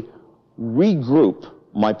literally regroup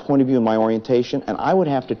my point of view and my orientation, and I would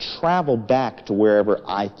have to travel back to wherever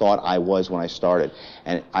I thought I was when I started.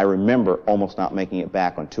 And I remember almost not making it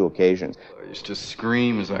back on 2 occasions. I used to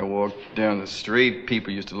scream as I walked down the street.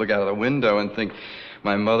 People used to look out of the window and think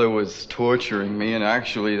my mother was torturing me, and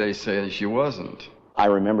actually they say she wasn't. I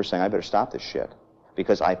remember saying, I better stop this shit,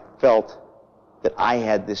 because I felt that I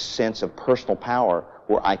had this sense of personal power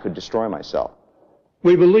where I could destroy myself.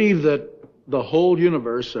 We believe that the whole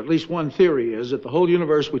universe, at least one theory is that the whole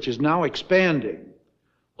universe, which is now expanding,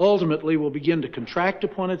 ultimately will begin to contract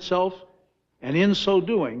upon itself, and in so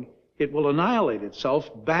doing, it will annihilate itself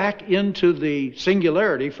back into the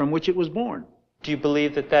singularity from which it was born. Do you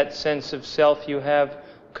believe that that sense of self you have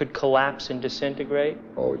could collapse and disintegrate?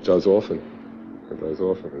 Oh, it does often. It does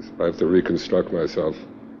often. I have to reconstruct myself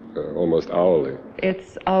almost hourly.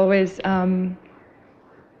 It's always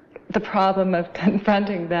the problem of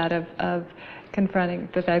confronting that, of confronting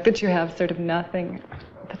the fact that you have sort of nothing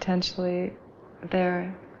potentially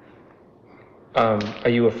there. Are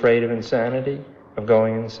you afraid of insanity, of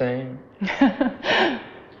going insane?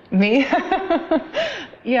 Me?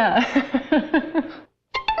 Yeah.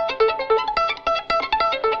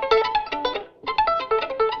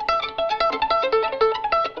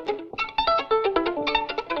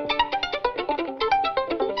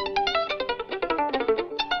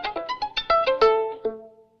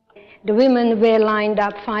 The women were lined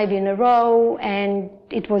up 5 in a row, and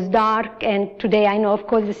it was dark. And today I know, of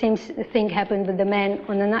course, the same thing happened with the men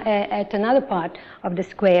on at another part of the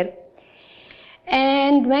square.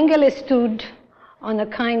 And Mengele stood on a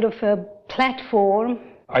kind of a platform.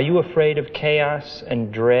 Are you afraid of chaos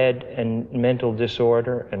and dread and mental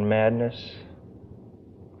disorder and madness?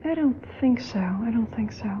 I don't think so. I don't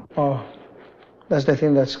think so. Oh, that's the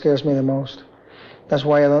thing that scares me the most. That's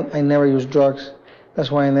why I never use drugs. That's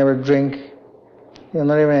why I never drink. You know,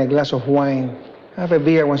 not even a glass of wine. I have a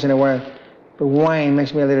beer once in a while, but wine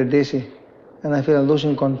makes me a little dizzy, and I feel I'm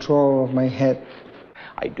losing control of my head.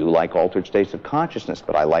 I do like altered states of consciousness,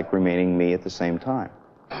 but I like remaining me at the same time.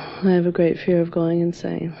 I have a great fear of going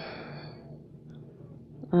insane.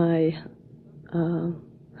 I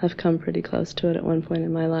have come pretty close to it at one point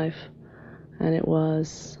in my life, and it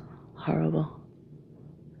was horrible.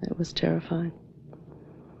 It was terrifying.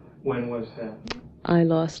 When was that? I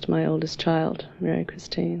lost my oldest child, Mary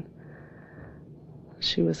Christine.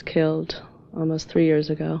 She was killed almost 3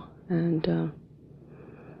 years ago, and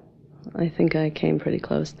I think I came pretty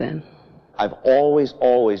close then. I've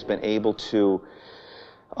always been able to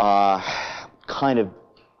kind of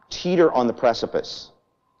teeter on the precipice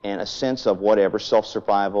in a sense of whatever,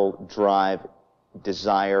 self-survival, drive,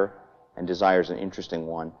 desire, and desire is an interesting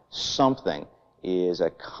one. Something is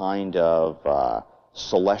a kind of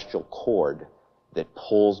celestial cord that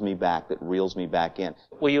pulls me back, that reels me back in.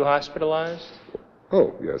 Were you hospitalized?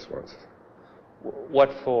 Oh, yes, once.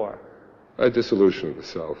 What for? A dissolution of the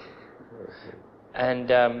self. And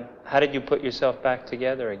how did you put yourself back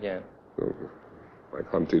together again? Like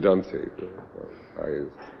Humpty Dumpty.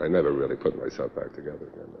 I never really put myself back together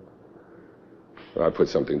again. I put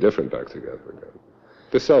something different back together again.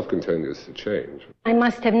 The self continues to change. I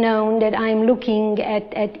must have known that I'm looking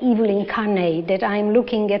at evil incarnate, that I'm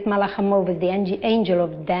looking at Malach HaMovet, the angel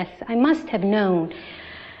of death. I must have known,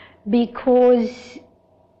 because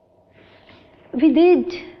we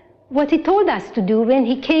did what he told us to do when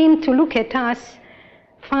he came to look at us,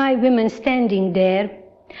 5 women standing there.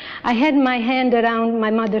 I had my hand around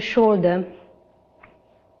my mother's shoulder,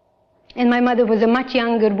 and my mother was a much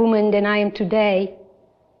younger woman than I am today.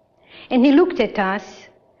 And he looked at us,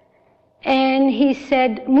 and he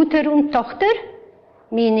said, Mutter und Tochter,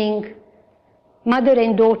 meaning mother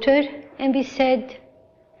and daughter. And we said,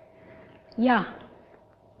 yeah.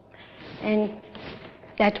 And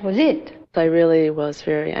that was it. I really was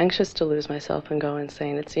very anxious to lose myself and go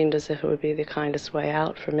insane. It seemed as if it would be the kindest way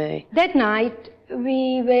out for me. That night,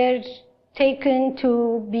 we were taken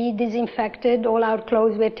to be disinfected. All our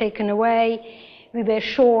clothes were taken away. We were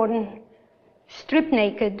shorn, stripped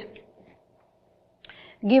naked.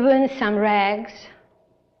 given some rags.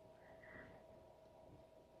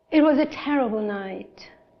 It was a terrible night.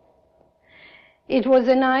 It was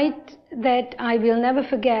a night that I will never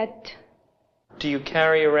forget. Do you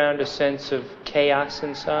carry around a sense of chaos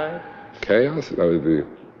inside? Chaos? That would be,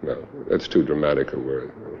 no, that's too dramatic a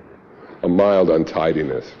word. A mild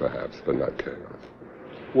untidiness, perhaps, but not chaos.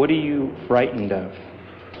 What are you frightened of?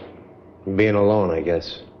 Being alone, I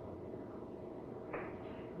guess.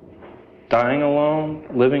 Dying alone?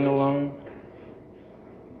 Living alone?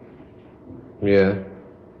 Yeah.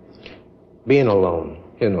 Being alone,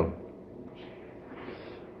 you know.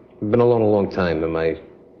 I've been alone a long time in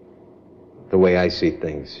the way I see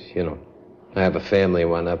things, you know. I have a family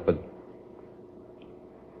and whatnot, but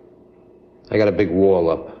I got a big wall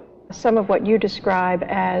up. Some of what you describe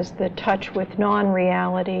as the touch with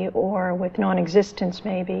non-reality or with non-existence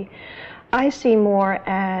maybe, I see more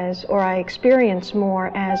as, or I experience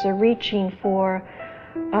more as a reaching for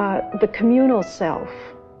the communal self,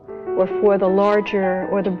 or for the larger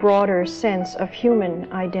or the broader sense of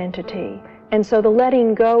human identity. And so the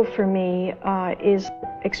letting go for me is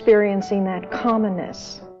experiencing that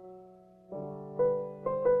commonness.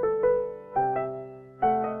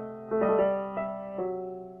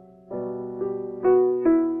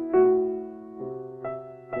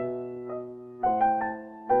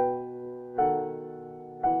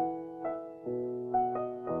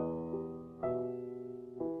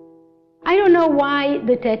 I don't know why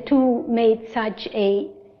the tattoo made such a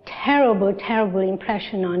terrible, terrible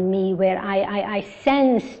impression on me, where I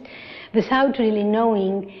sensed, without really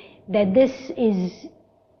knowing, that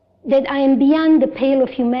that I am beyond the pale of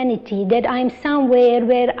humanity, that I am somewhere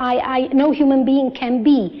where no human being can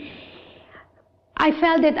be. I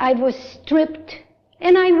felt that I was stripped,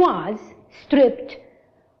 and I was stripped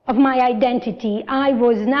of my identity. I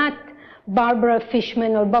was not Barbara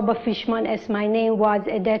Fishman or Baba Fishman, as my name was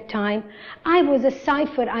at that time. I was a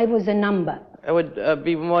cipher, I was a number. I would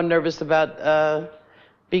be more nervous about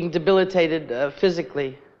being debilitated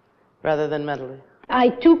physically rather than mentally. I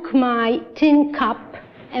took my tin cup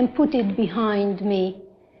and put it behind me,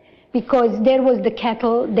 because there was the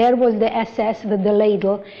kettle, there was the SS with the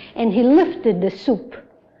ladle, and he lifted the soup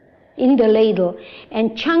in the ladle,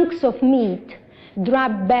 and chunks of meat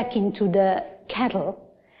dropped back into the kettle.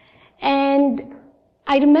 And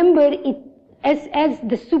I remember it, as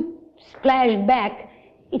the soup splashed back,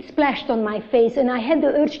 it splashed on my face, and I had the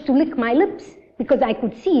urge to lick my lips, because I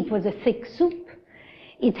could see it was a thick soup.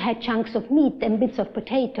 It had chunks of meat and bits of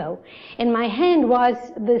potato, and my hand was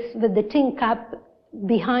with the tin cup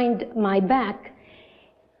behind my back,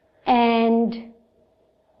 and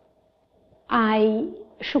I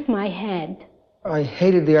shook my head. I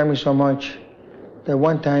hated the army so much that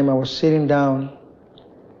one time I was sitting down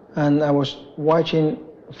and I was watching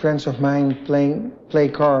friends of mine play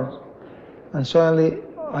cards, and suddenly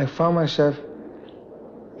I found myself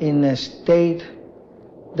in a state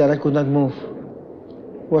that I could not move.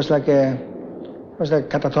 It was like a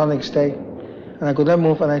catatonic state, and I could not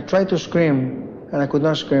move, and I tried to scream, and I could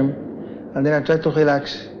not scream, and then I tried to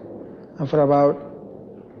relax, and for about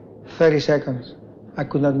 30 seconds, I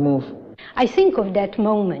could not move. I think of that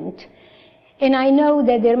moment, and I know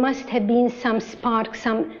that there must have been some spark,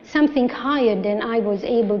 something higher than I was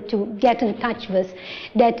able to get in touch with,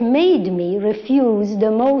 that made me refuse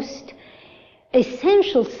the most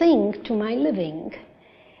essential thing to my living.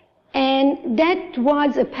 And that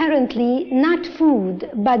was apparently not food,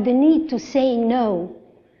 but the need to say no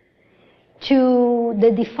to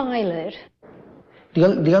the defiler.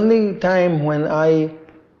 The only time when I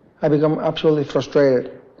become absolutely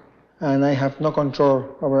frustrated and I have no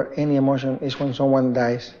control over any emotion is when someone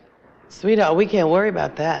dies. Sweetheart, we can't worry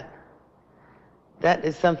about that. That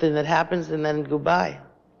is something that happens and then goodbye.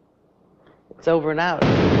 It's over and out.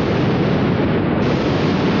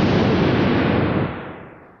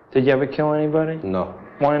 Did you ever kill anybody? No.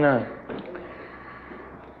 Why not?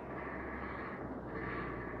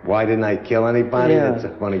 Why didn't I kill anybody? Yeah. That's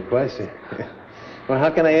a funny question. Well, how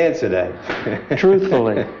can I answer that?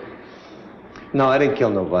 Truthfully. No, I didn't kill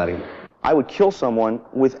nobody. I would kill someone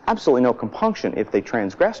with absolutely no compunction if they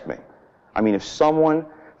transgressed me. I mean, if someone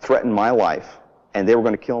threatened my life and they were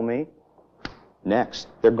going to kill me, next,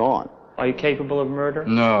 they're gone. Are you capable of murder?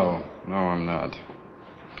 No, I'm not.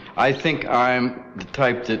 I think I'm the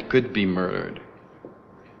type that could be murdered.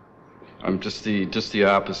 I'm just the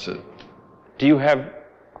opposite. Do you have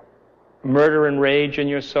murder and rage in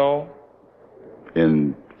your soul?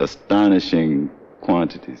 In astonishing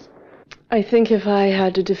quantities. I think if I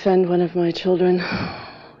had to defend one of my children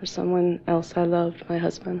or someone else I loved, my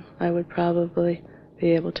husband, I would probably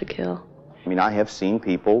be able to kill. I mean, I have seen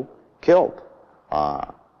people killed.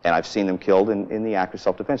 And I've seen them killed in the act of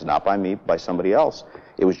self-defense, not by me, by somebody else.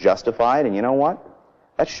 It was justified, and you know what?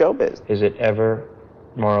 That's showbiz. Is it ever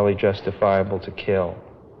morally justifiable to kill?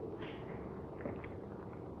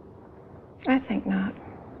 I think not.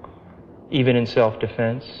 Even in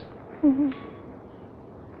self-defense? Mm-hmm.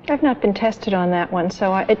 I've not been tested on that one,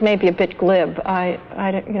 so it may be a bit glib.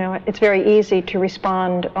 You know, it's very easy to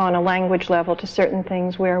respond on a language level to certain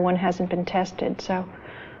things where one hasn't been tested. So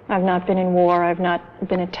I've not been in war. I've not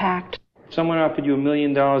been attacked. If someone offered you $1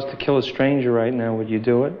 million to kill a stranger right now, would you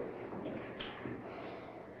do it?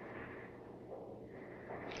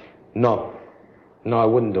 No. No, I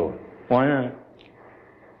wouldn't do it. Why not?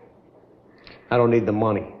 I don't need the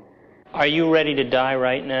money. Are you ready to die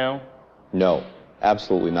right now? No,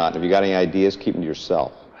 absolutely not. If you got any ideas, keep them to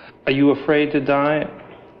yourself. Are you afraid to die?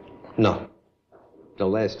 No. The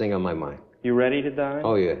last thing on my mind. You ready to die?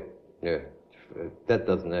 Oh, yeah. Yeah. That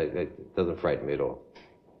doesn't frighten me at all.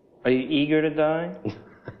 Are you eager to die?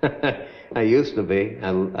 I used to be.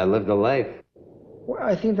 I lived a life. Well,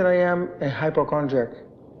 I think that I am a hypochondriac.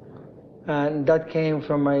 And that came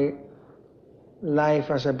from my life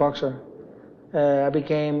as a boxer. I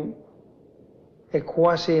became a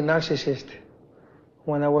quasi-narcissist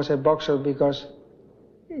when I was a boxer because,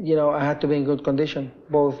 you know, I had to be in good condition,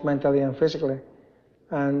 both mentally and physically.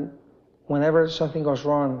 And whenever something goes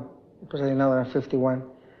wrong, because now I'm 51,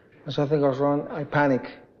 when something goes wrong, I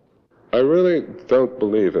panic. I really don't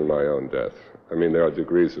believe in my own death. I mean, there are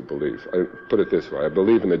degrees of belief. I put it this way, I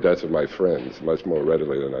believe in the deaths of my friends much more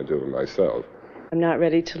readily than I do in myself. I'm not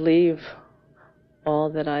ready to leave all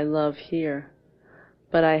that I love here,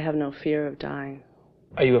 but I have no fear of dying.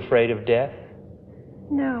 Are you afraid of death?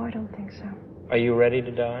 No, I don't think so. Are you ready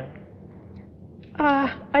to die?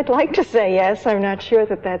 I'd like to say yes. I'm not sure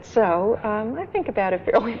that that's so. I think about it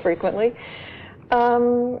fairly frequently.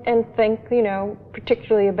 And think, you know,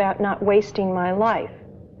 particularly about not wasting my life.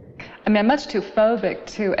 I mean, I'm much too phobic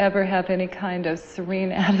to ever have any kind of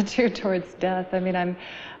serene attitude towards death. I mean,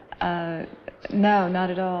 no, not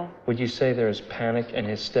at all. Would you say there's panic and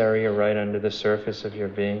hysteria right under the surface of your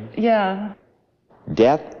being? Yeah.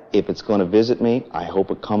 Death, if it's going to visit me, I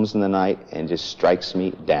hope it comes in the night and just strikes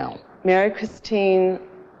me down. Mary Christine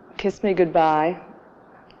kissed me goodbye,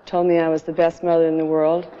 told me I was the best mother in the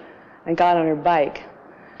world, and got on her bike,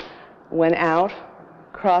 went out,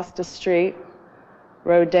 crossed the street,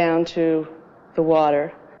 rode down to the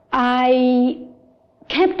water. I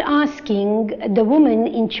kept asking the woman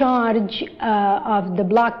in charge of the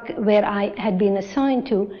block where I had been assigned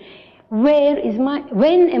to, when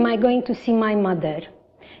am I going to see my mother?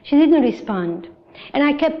 She didn't respond. And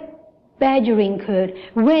I kept badgering her,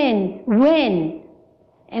 when?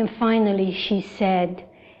 And finally she said,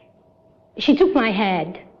 she took my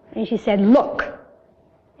head and she said, look.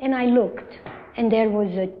 And I looked, and there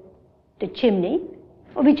was the chimney,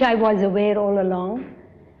 of which I was aware all along,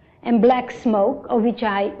 and black smoke, of which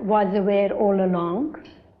I was aware all along.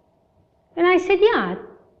 And I said, yeah,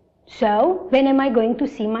 so when am I going to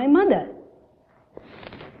see my mother?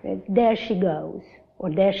 There she goes, or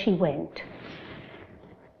there she went.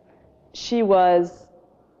 She was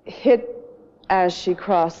hit as she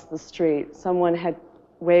crossed the street. Someone had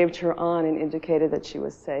waved her on and indicated that she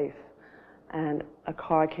was safe. And a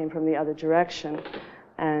car came from the other direction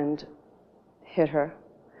and hit her.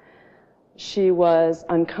 She was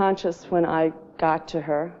unconscious when I got to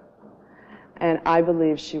her, and I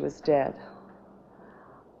believe she was dead.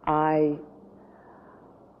 I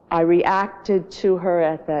reacted to her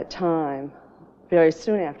at that time, very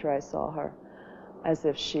soon after I saw her, as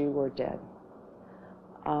if she were dead.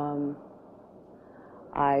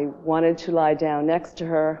 I wanted to lie down next to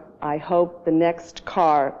her. I hoped the next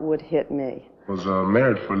car would hit me. I was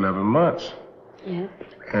married for 11 months. Yeah.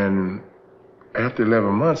 And after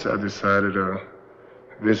 11 months, I decided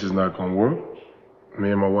this is not going to work.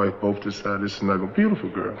 Me and my wife both decided this is not going to be. Beautiful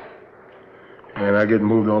girl. And I get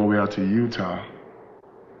moved all the way out to Utah.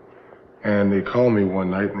 And they call me one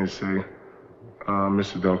night and they say,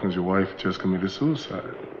 Mr. Dawkins, your wife just committed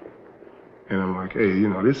suicide. And I'm like, hey, you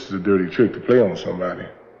know, this is a dirty trick to play on somebody.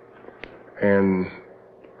 And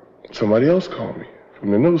somebody else called me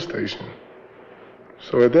from the news station.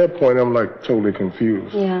 So at that point, I'm like totally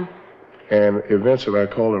confused. Yeah. And eventually I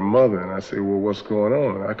called her mother and I said, well, what's going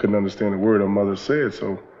on? And I couldn't understand a word her mother said.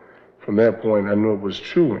 So from that point, I knew it was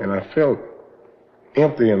true. And I felt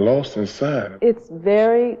empty and lost inside. It's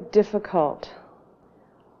very difficult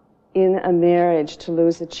in a marriage to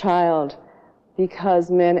lose a child because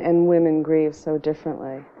men and women grieve so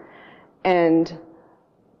differently. And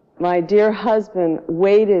my dear husband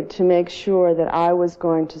waited to make sure that I was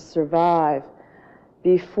going to survive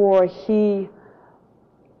before he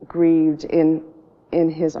grieved in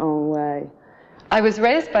his own way. I was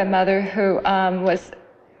raised by a mother who was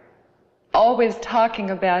always talking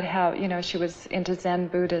about how, you know, she was into Zen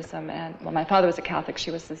Buddhism, and, well, my father was a Catholic,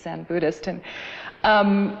 she was a Zen Buddhist, and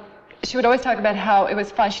she would always talk about how it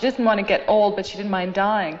was fun. She didn't want to get old, but she didn't mind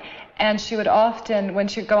dying. And she would often, when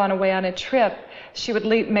she would go away on a trip, she would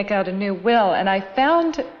make out a new will. And I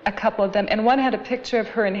found a couple of them, and one had a picture of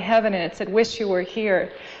her in heaven, and it said, "Wish you were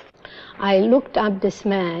here." I looked up this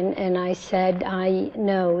man, and I said, I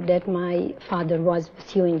know that my father was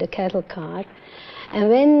with you in the cattle car. And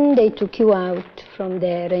when they took you out from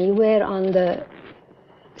there, and you were on the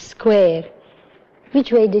square,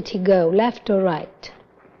 which way did he go, left or right?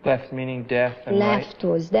 Left meaning death and right? Left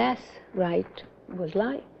was death, right was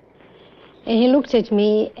life. And he looked at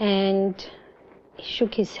me and he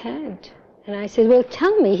shook his head. And I said, well,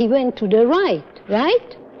 tell me, he went to the right,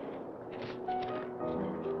 right?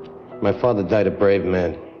 My father died a brave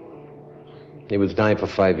man. He was dying for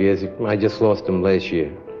 5 years. I just lost him last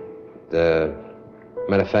year.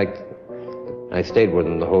 Matter of fact, I stayed with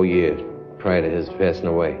him the whole year prior to his passing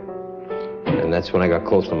away. And that's when I got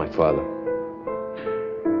close to my father.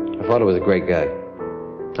 My father was a great guy.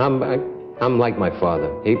 I'm like my father.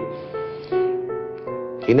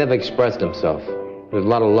 He never expressed himself. There's a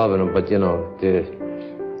lot of love in him, but, you know,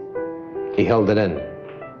 he held it in.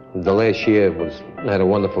 The last year I had a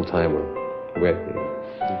wonderful time with him.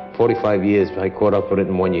 45 years, I caught up with it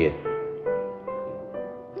in 1 year.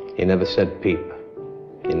 He never said peep.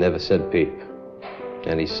 He never said peep.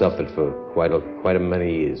 And he suffered for quite a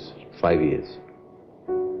many years, 5 years.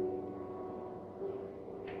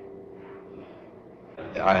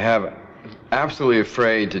 I have absolutely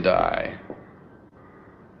afraid to die.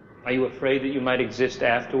 Are you afraid that you might exist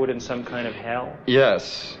afterward in some kind of hell?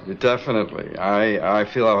 Yes, definitely. I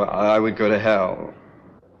feel I would go to hell.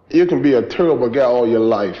 You can be a terrible guy all your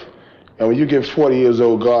life, and when you get 40 years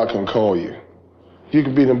old, God can call you. You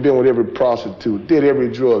can been with every prostitute, did every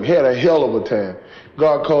drug, had a hell of a time.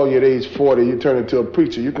 God called you at age 40, you turn into a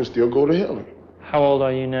preacher, you can still go to heaven. How old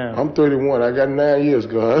are you now? I'm 31. I got 9 years,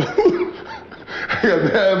 God. I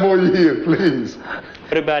got 9 more years, please.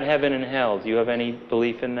 What about heaven and hell? Do you have any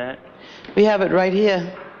belief in that? We have it right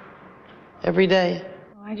here, every day.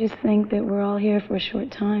 I just think that we're all here for a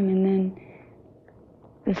short time, and then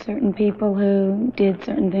the certain people who did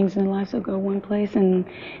certain things in their lives will go one place, and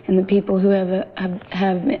the people who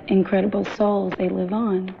have incredible souls, they live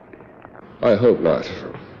on. I hope not.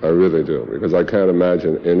 I really do, because I can't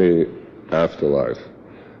imagine any afterlife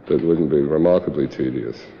that wouldn't be remarkably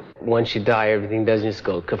tedious. Once you die, everything doesn't just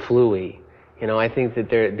go kaflooey. You know, I think that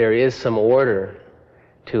there is some order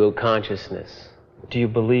to a consciousness. Do you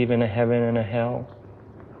believe in a heaven and a hell?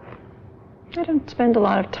 I don't spend a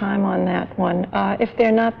lot of time on that one. If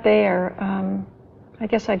they're not there, I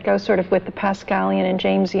guess I'd go sort of with the Pascalian and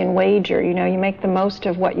Jamesian wager. You know, you make the most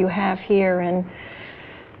of what you have here and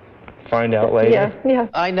find out later. Yeah.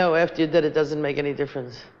 I know after you're dead it doesn't make any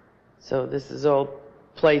difference. So this is all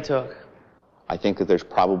play talk. I think that there's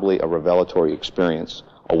probably a revelatory experience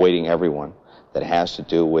awaiting everyone that has to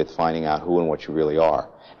do with finding out who and what you really are.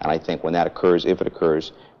 And I think when that occurs, if it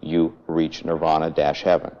occurs, you reach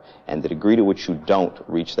nirvana-heaven. And the degree to which you don't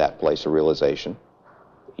reach that place of realization,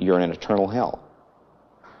 you're in an eternal hell.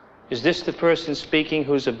 Is this the person speaking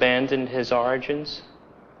who's abandoned his origins?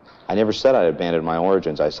 I never said I'd abandoned my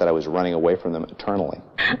origins. I said I was running away from them eternally.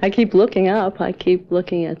 I keep looking up. I keep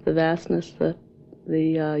looking at the vastness, the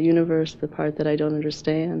universe, the part that I don't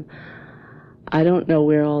understand. I don't know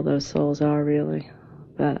where all those souls are, really.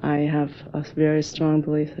 But I have a very strong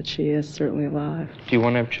belief that she is certainly alive. Do you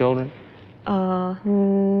want to have children?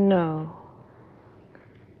 No.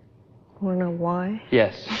 Want to know why?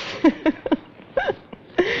 Yes.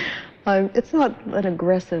 It's not an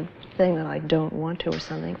aggressive thing that I don't want to or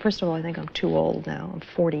something. First of all, I think I'm too old now. I'm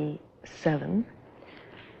 47.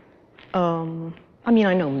 I mean,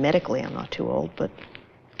 I know medically I'm not too old, but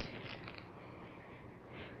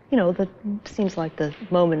you know, that seems like the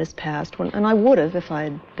moment has passed. And I would have if I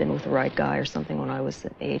had been with the right guy or something when I was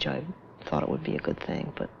that age. I thought it would be a good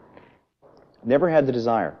thing, but never had the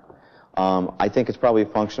desire. I think it's probably a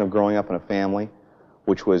function of growing up in a family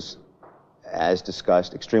which was, as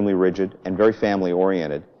discussed, extremely rigid and very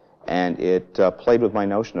family-oriented, and it played with my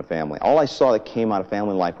notion of family. All I saw that came out of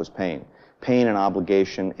family life was pain. Pain and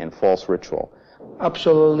obligation and false ritual.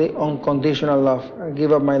 Absolutely unconditional love. I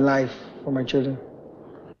give up my life for my children.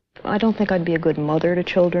 I don't think I'd be a good mother to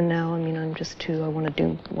children now. I mean, I'm just too, I want to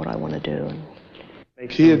do what I want to do.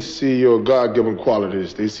 Kids see your God-given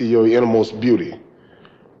qualities. They see your innermost beauty.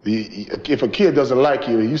 If a kid doesn't like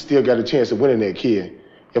you, you still got a chance of winning that kid.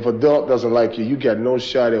 If an adult doesn't like you, you got no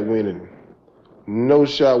shot at winning. No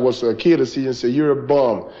shot whatsoever. A kid will see you and say, you're a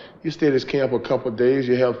bum. You stay at this camp a couple of days,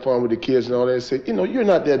 you have fun with the kids and all that, and say, you know, you're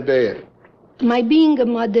not that bad. My being a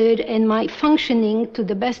mother and my functioning to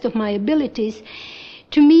the best of my abilities,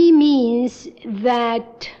 to me means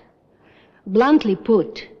that, bluntly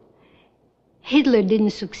put, Hitler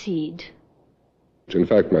didn't succeed. In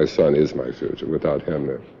fact, my son is my future. Without him,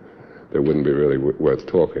 there wouldn't be really worth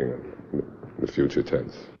talking in the future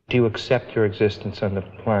tense. Do you accept your existence on the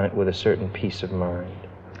planet with a certain peace of mind?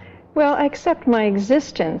 Well, I accept my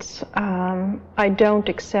existence. I don't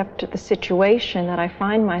accept the situation that I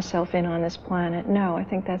find myself in on this planet. No, I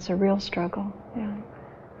think that's a real struggle. Yeah.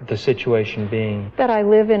 The situation being? That I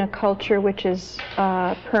live in a culture which is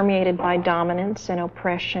permeated by dominance and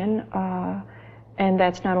oppression, and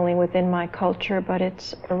that's not only within my culture, but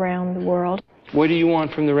it's around the world. What do you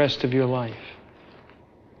want from the rest of your life?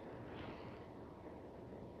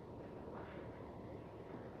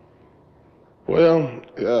 Well,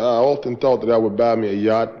 I often thought that I would buy me a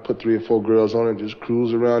yacht, put 3 or 4 girls on it, and just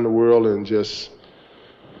cruise around the world and just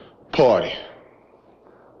party.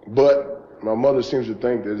 But my mother seems to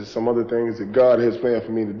think that there's some other things that God has planned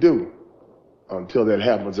for me to do. Until that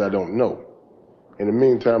happens, I don't know. In the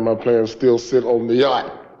meantime, my plans still sit on the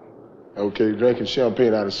yacht. Okay, drinking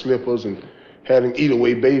champagne out of slippers and having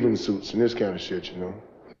eat-away bathing suits and this kind of shit, you know.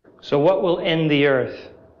 So what will end the Earth?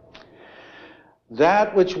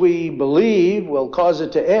 That which we believe will cause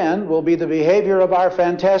it to end will be the behavior of our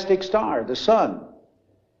fantastic star, the sun.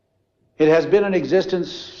 It has been in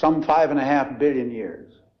existence some 5.5 billion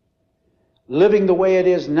years, living the way it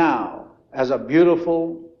is now as a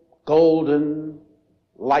beautiful golden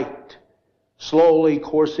light slowly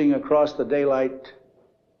coursing across the daylight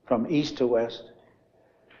from east to west.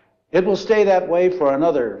 It will stay that way for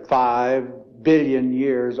another 5 billion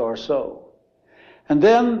years or so. And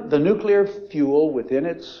then the nuclear fuel within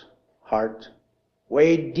its heart,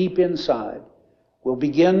 way deep inside, will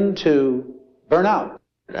begin to burn out.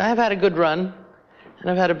 I've had a good run, and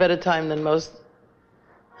I've had a better time than most.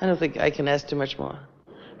 I don't think I can ask too much more.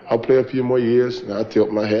 I'll play a few more years, and I'll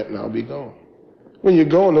tilt my hat, and I'll be gone. When you're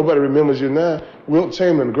gone, nobody remembers you now. Wilt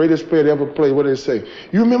Chamberlain, the greatest player to ever play, what do they say?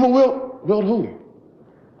 You remember Wilt? Wilt who?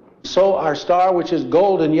 So our star, which is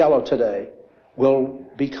gold and yellow today, will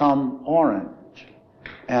become orange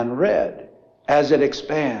and red as it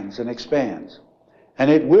expands and expands. And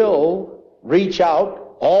it will reach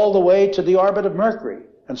out all the way to the orbit of Mercury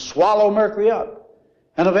and swallow Mercury up,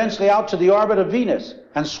 and eventually out to the orbit of Venus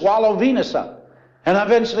and swallow Venus up, and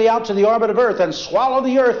eventually out to the orbit of Earth and swallow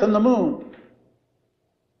the Earth and the Moon.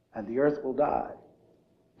 And the Earth will die.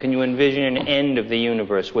 Can you envision an end of the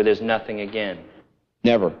universe where there's nothing again?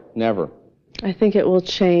 Never, never. I think it will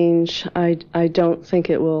change. I don't think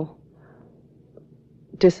it will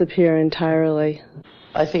disappear entirely.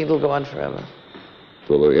 I think it'll go on forever. It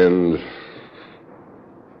will end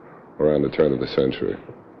around the turn of the century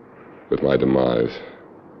with my demise.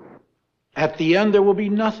 At the end, there will be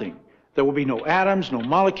nothing. There will be no atoms, no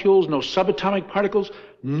molecules, no subatomic particles,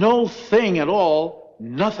 no thing at all,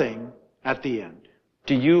 nothing at the end.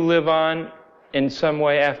 Do you live on in some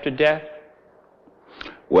way after death?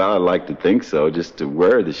 Well, I'd like to think so, just to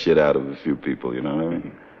wear the shit out of a few people, you know what I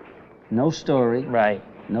mean? No story. Right.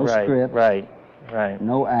 No right, script. Right. Right.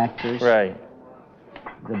 No actors. Right.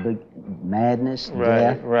 The big madness, Right.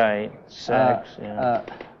 death. Right. Sex. Yeah.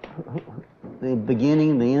 The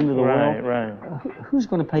beginning, the end of the world. Right. Who's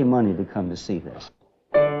going to pay money to come to see this?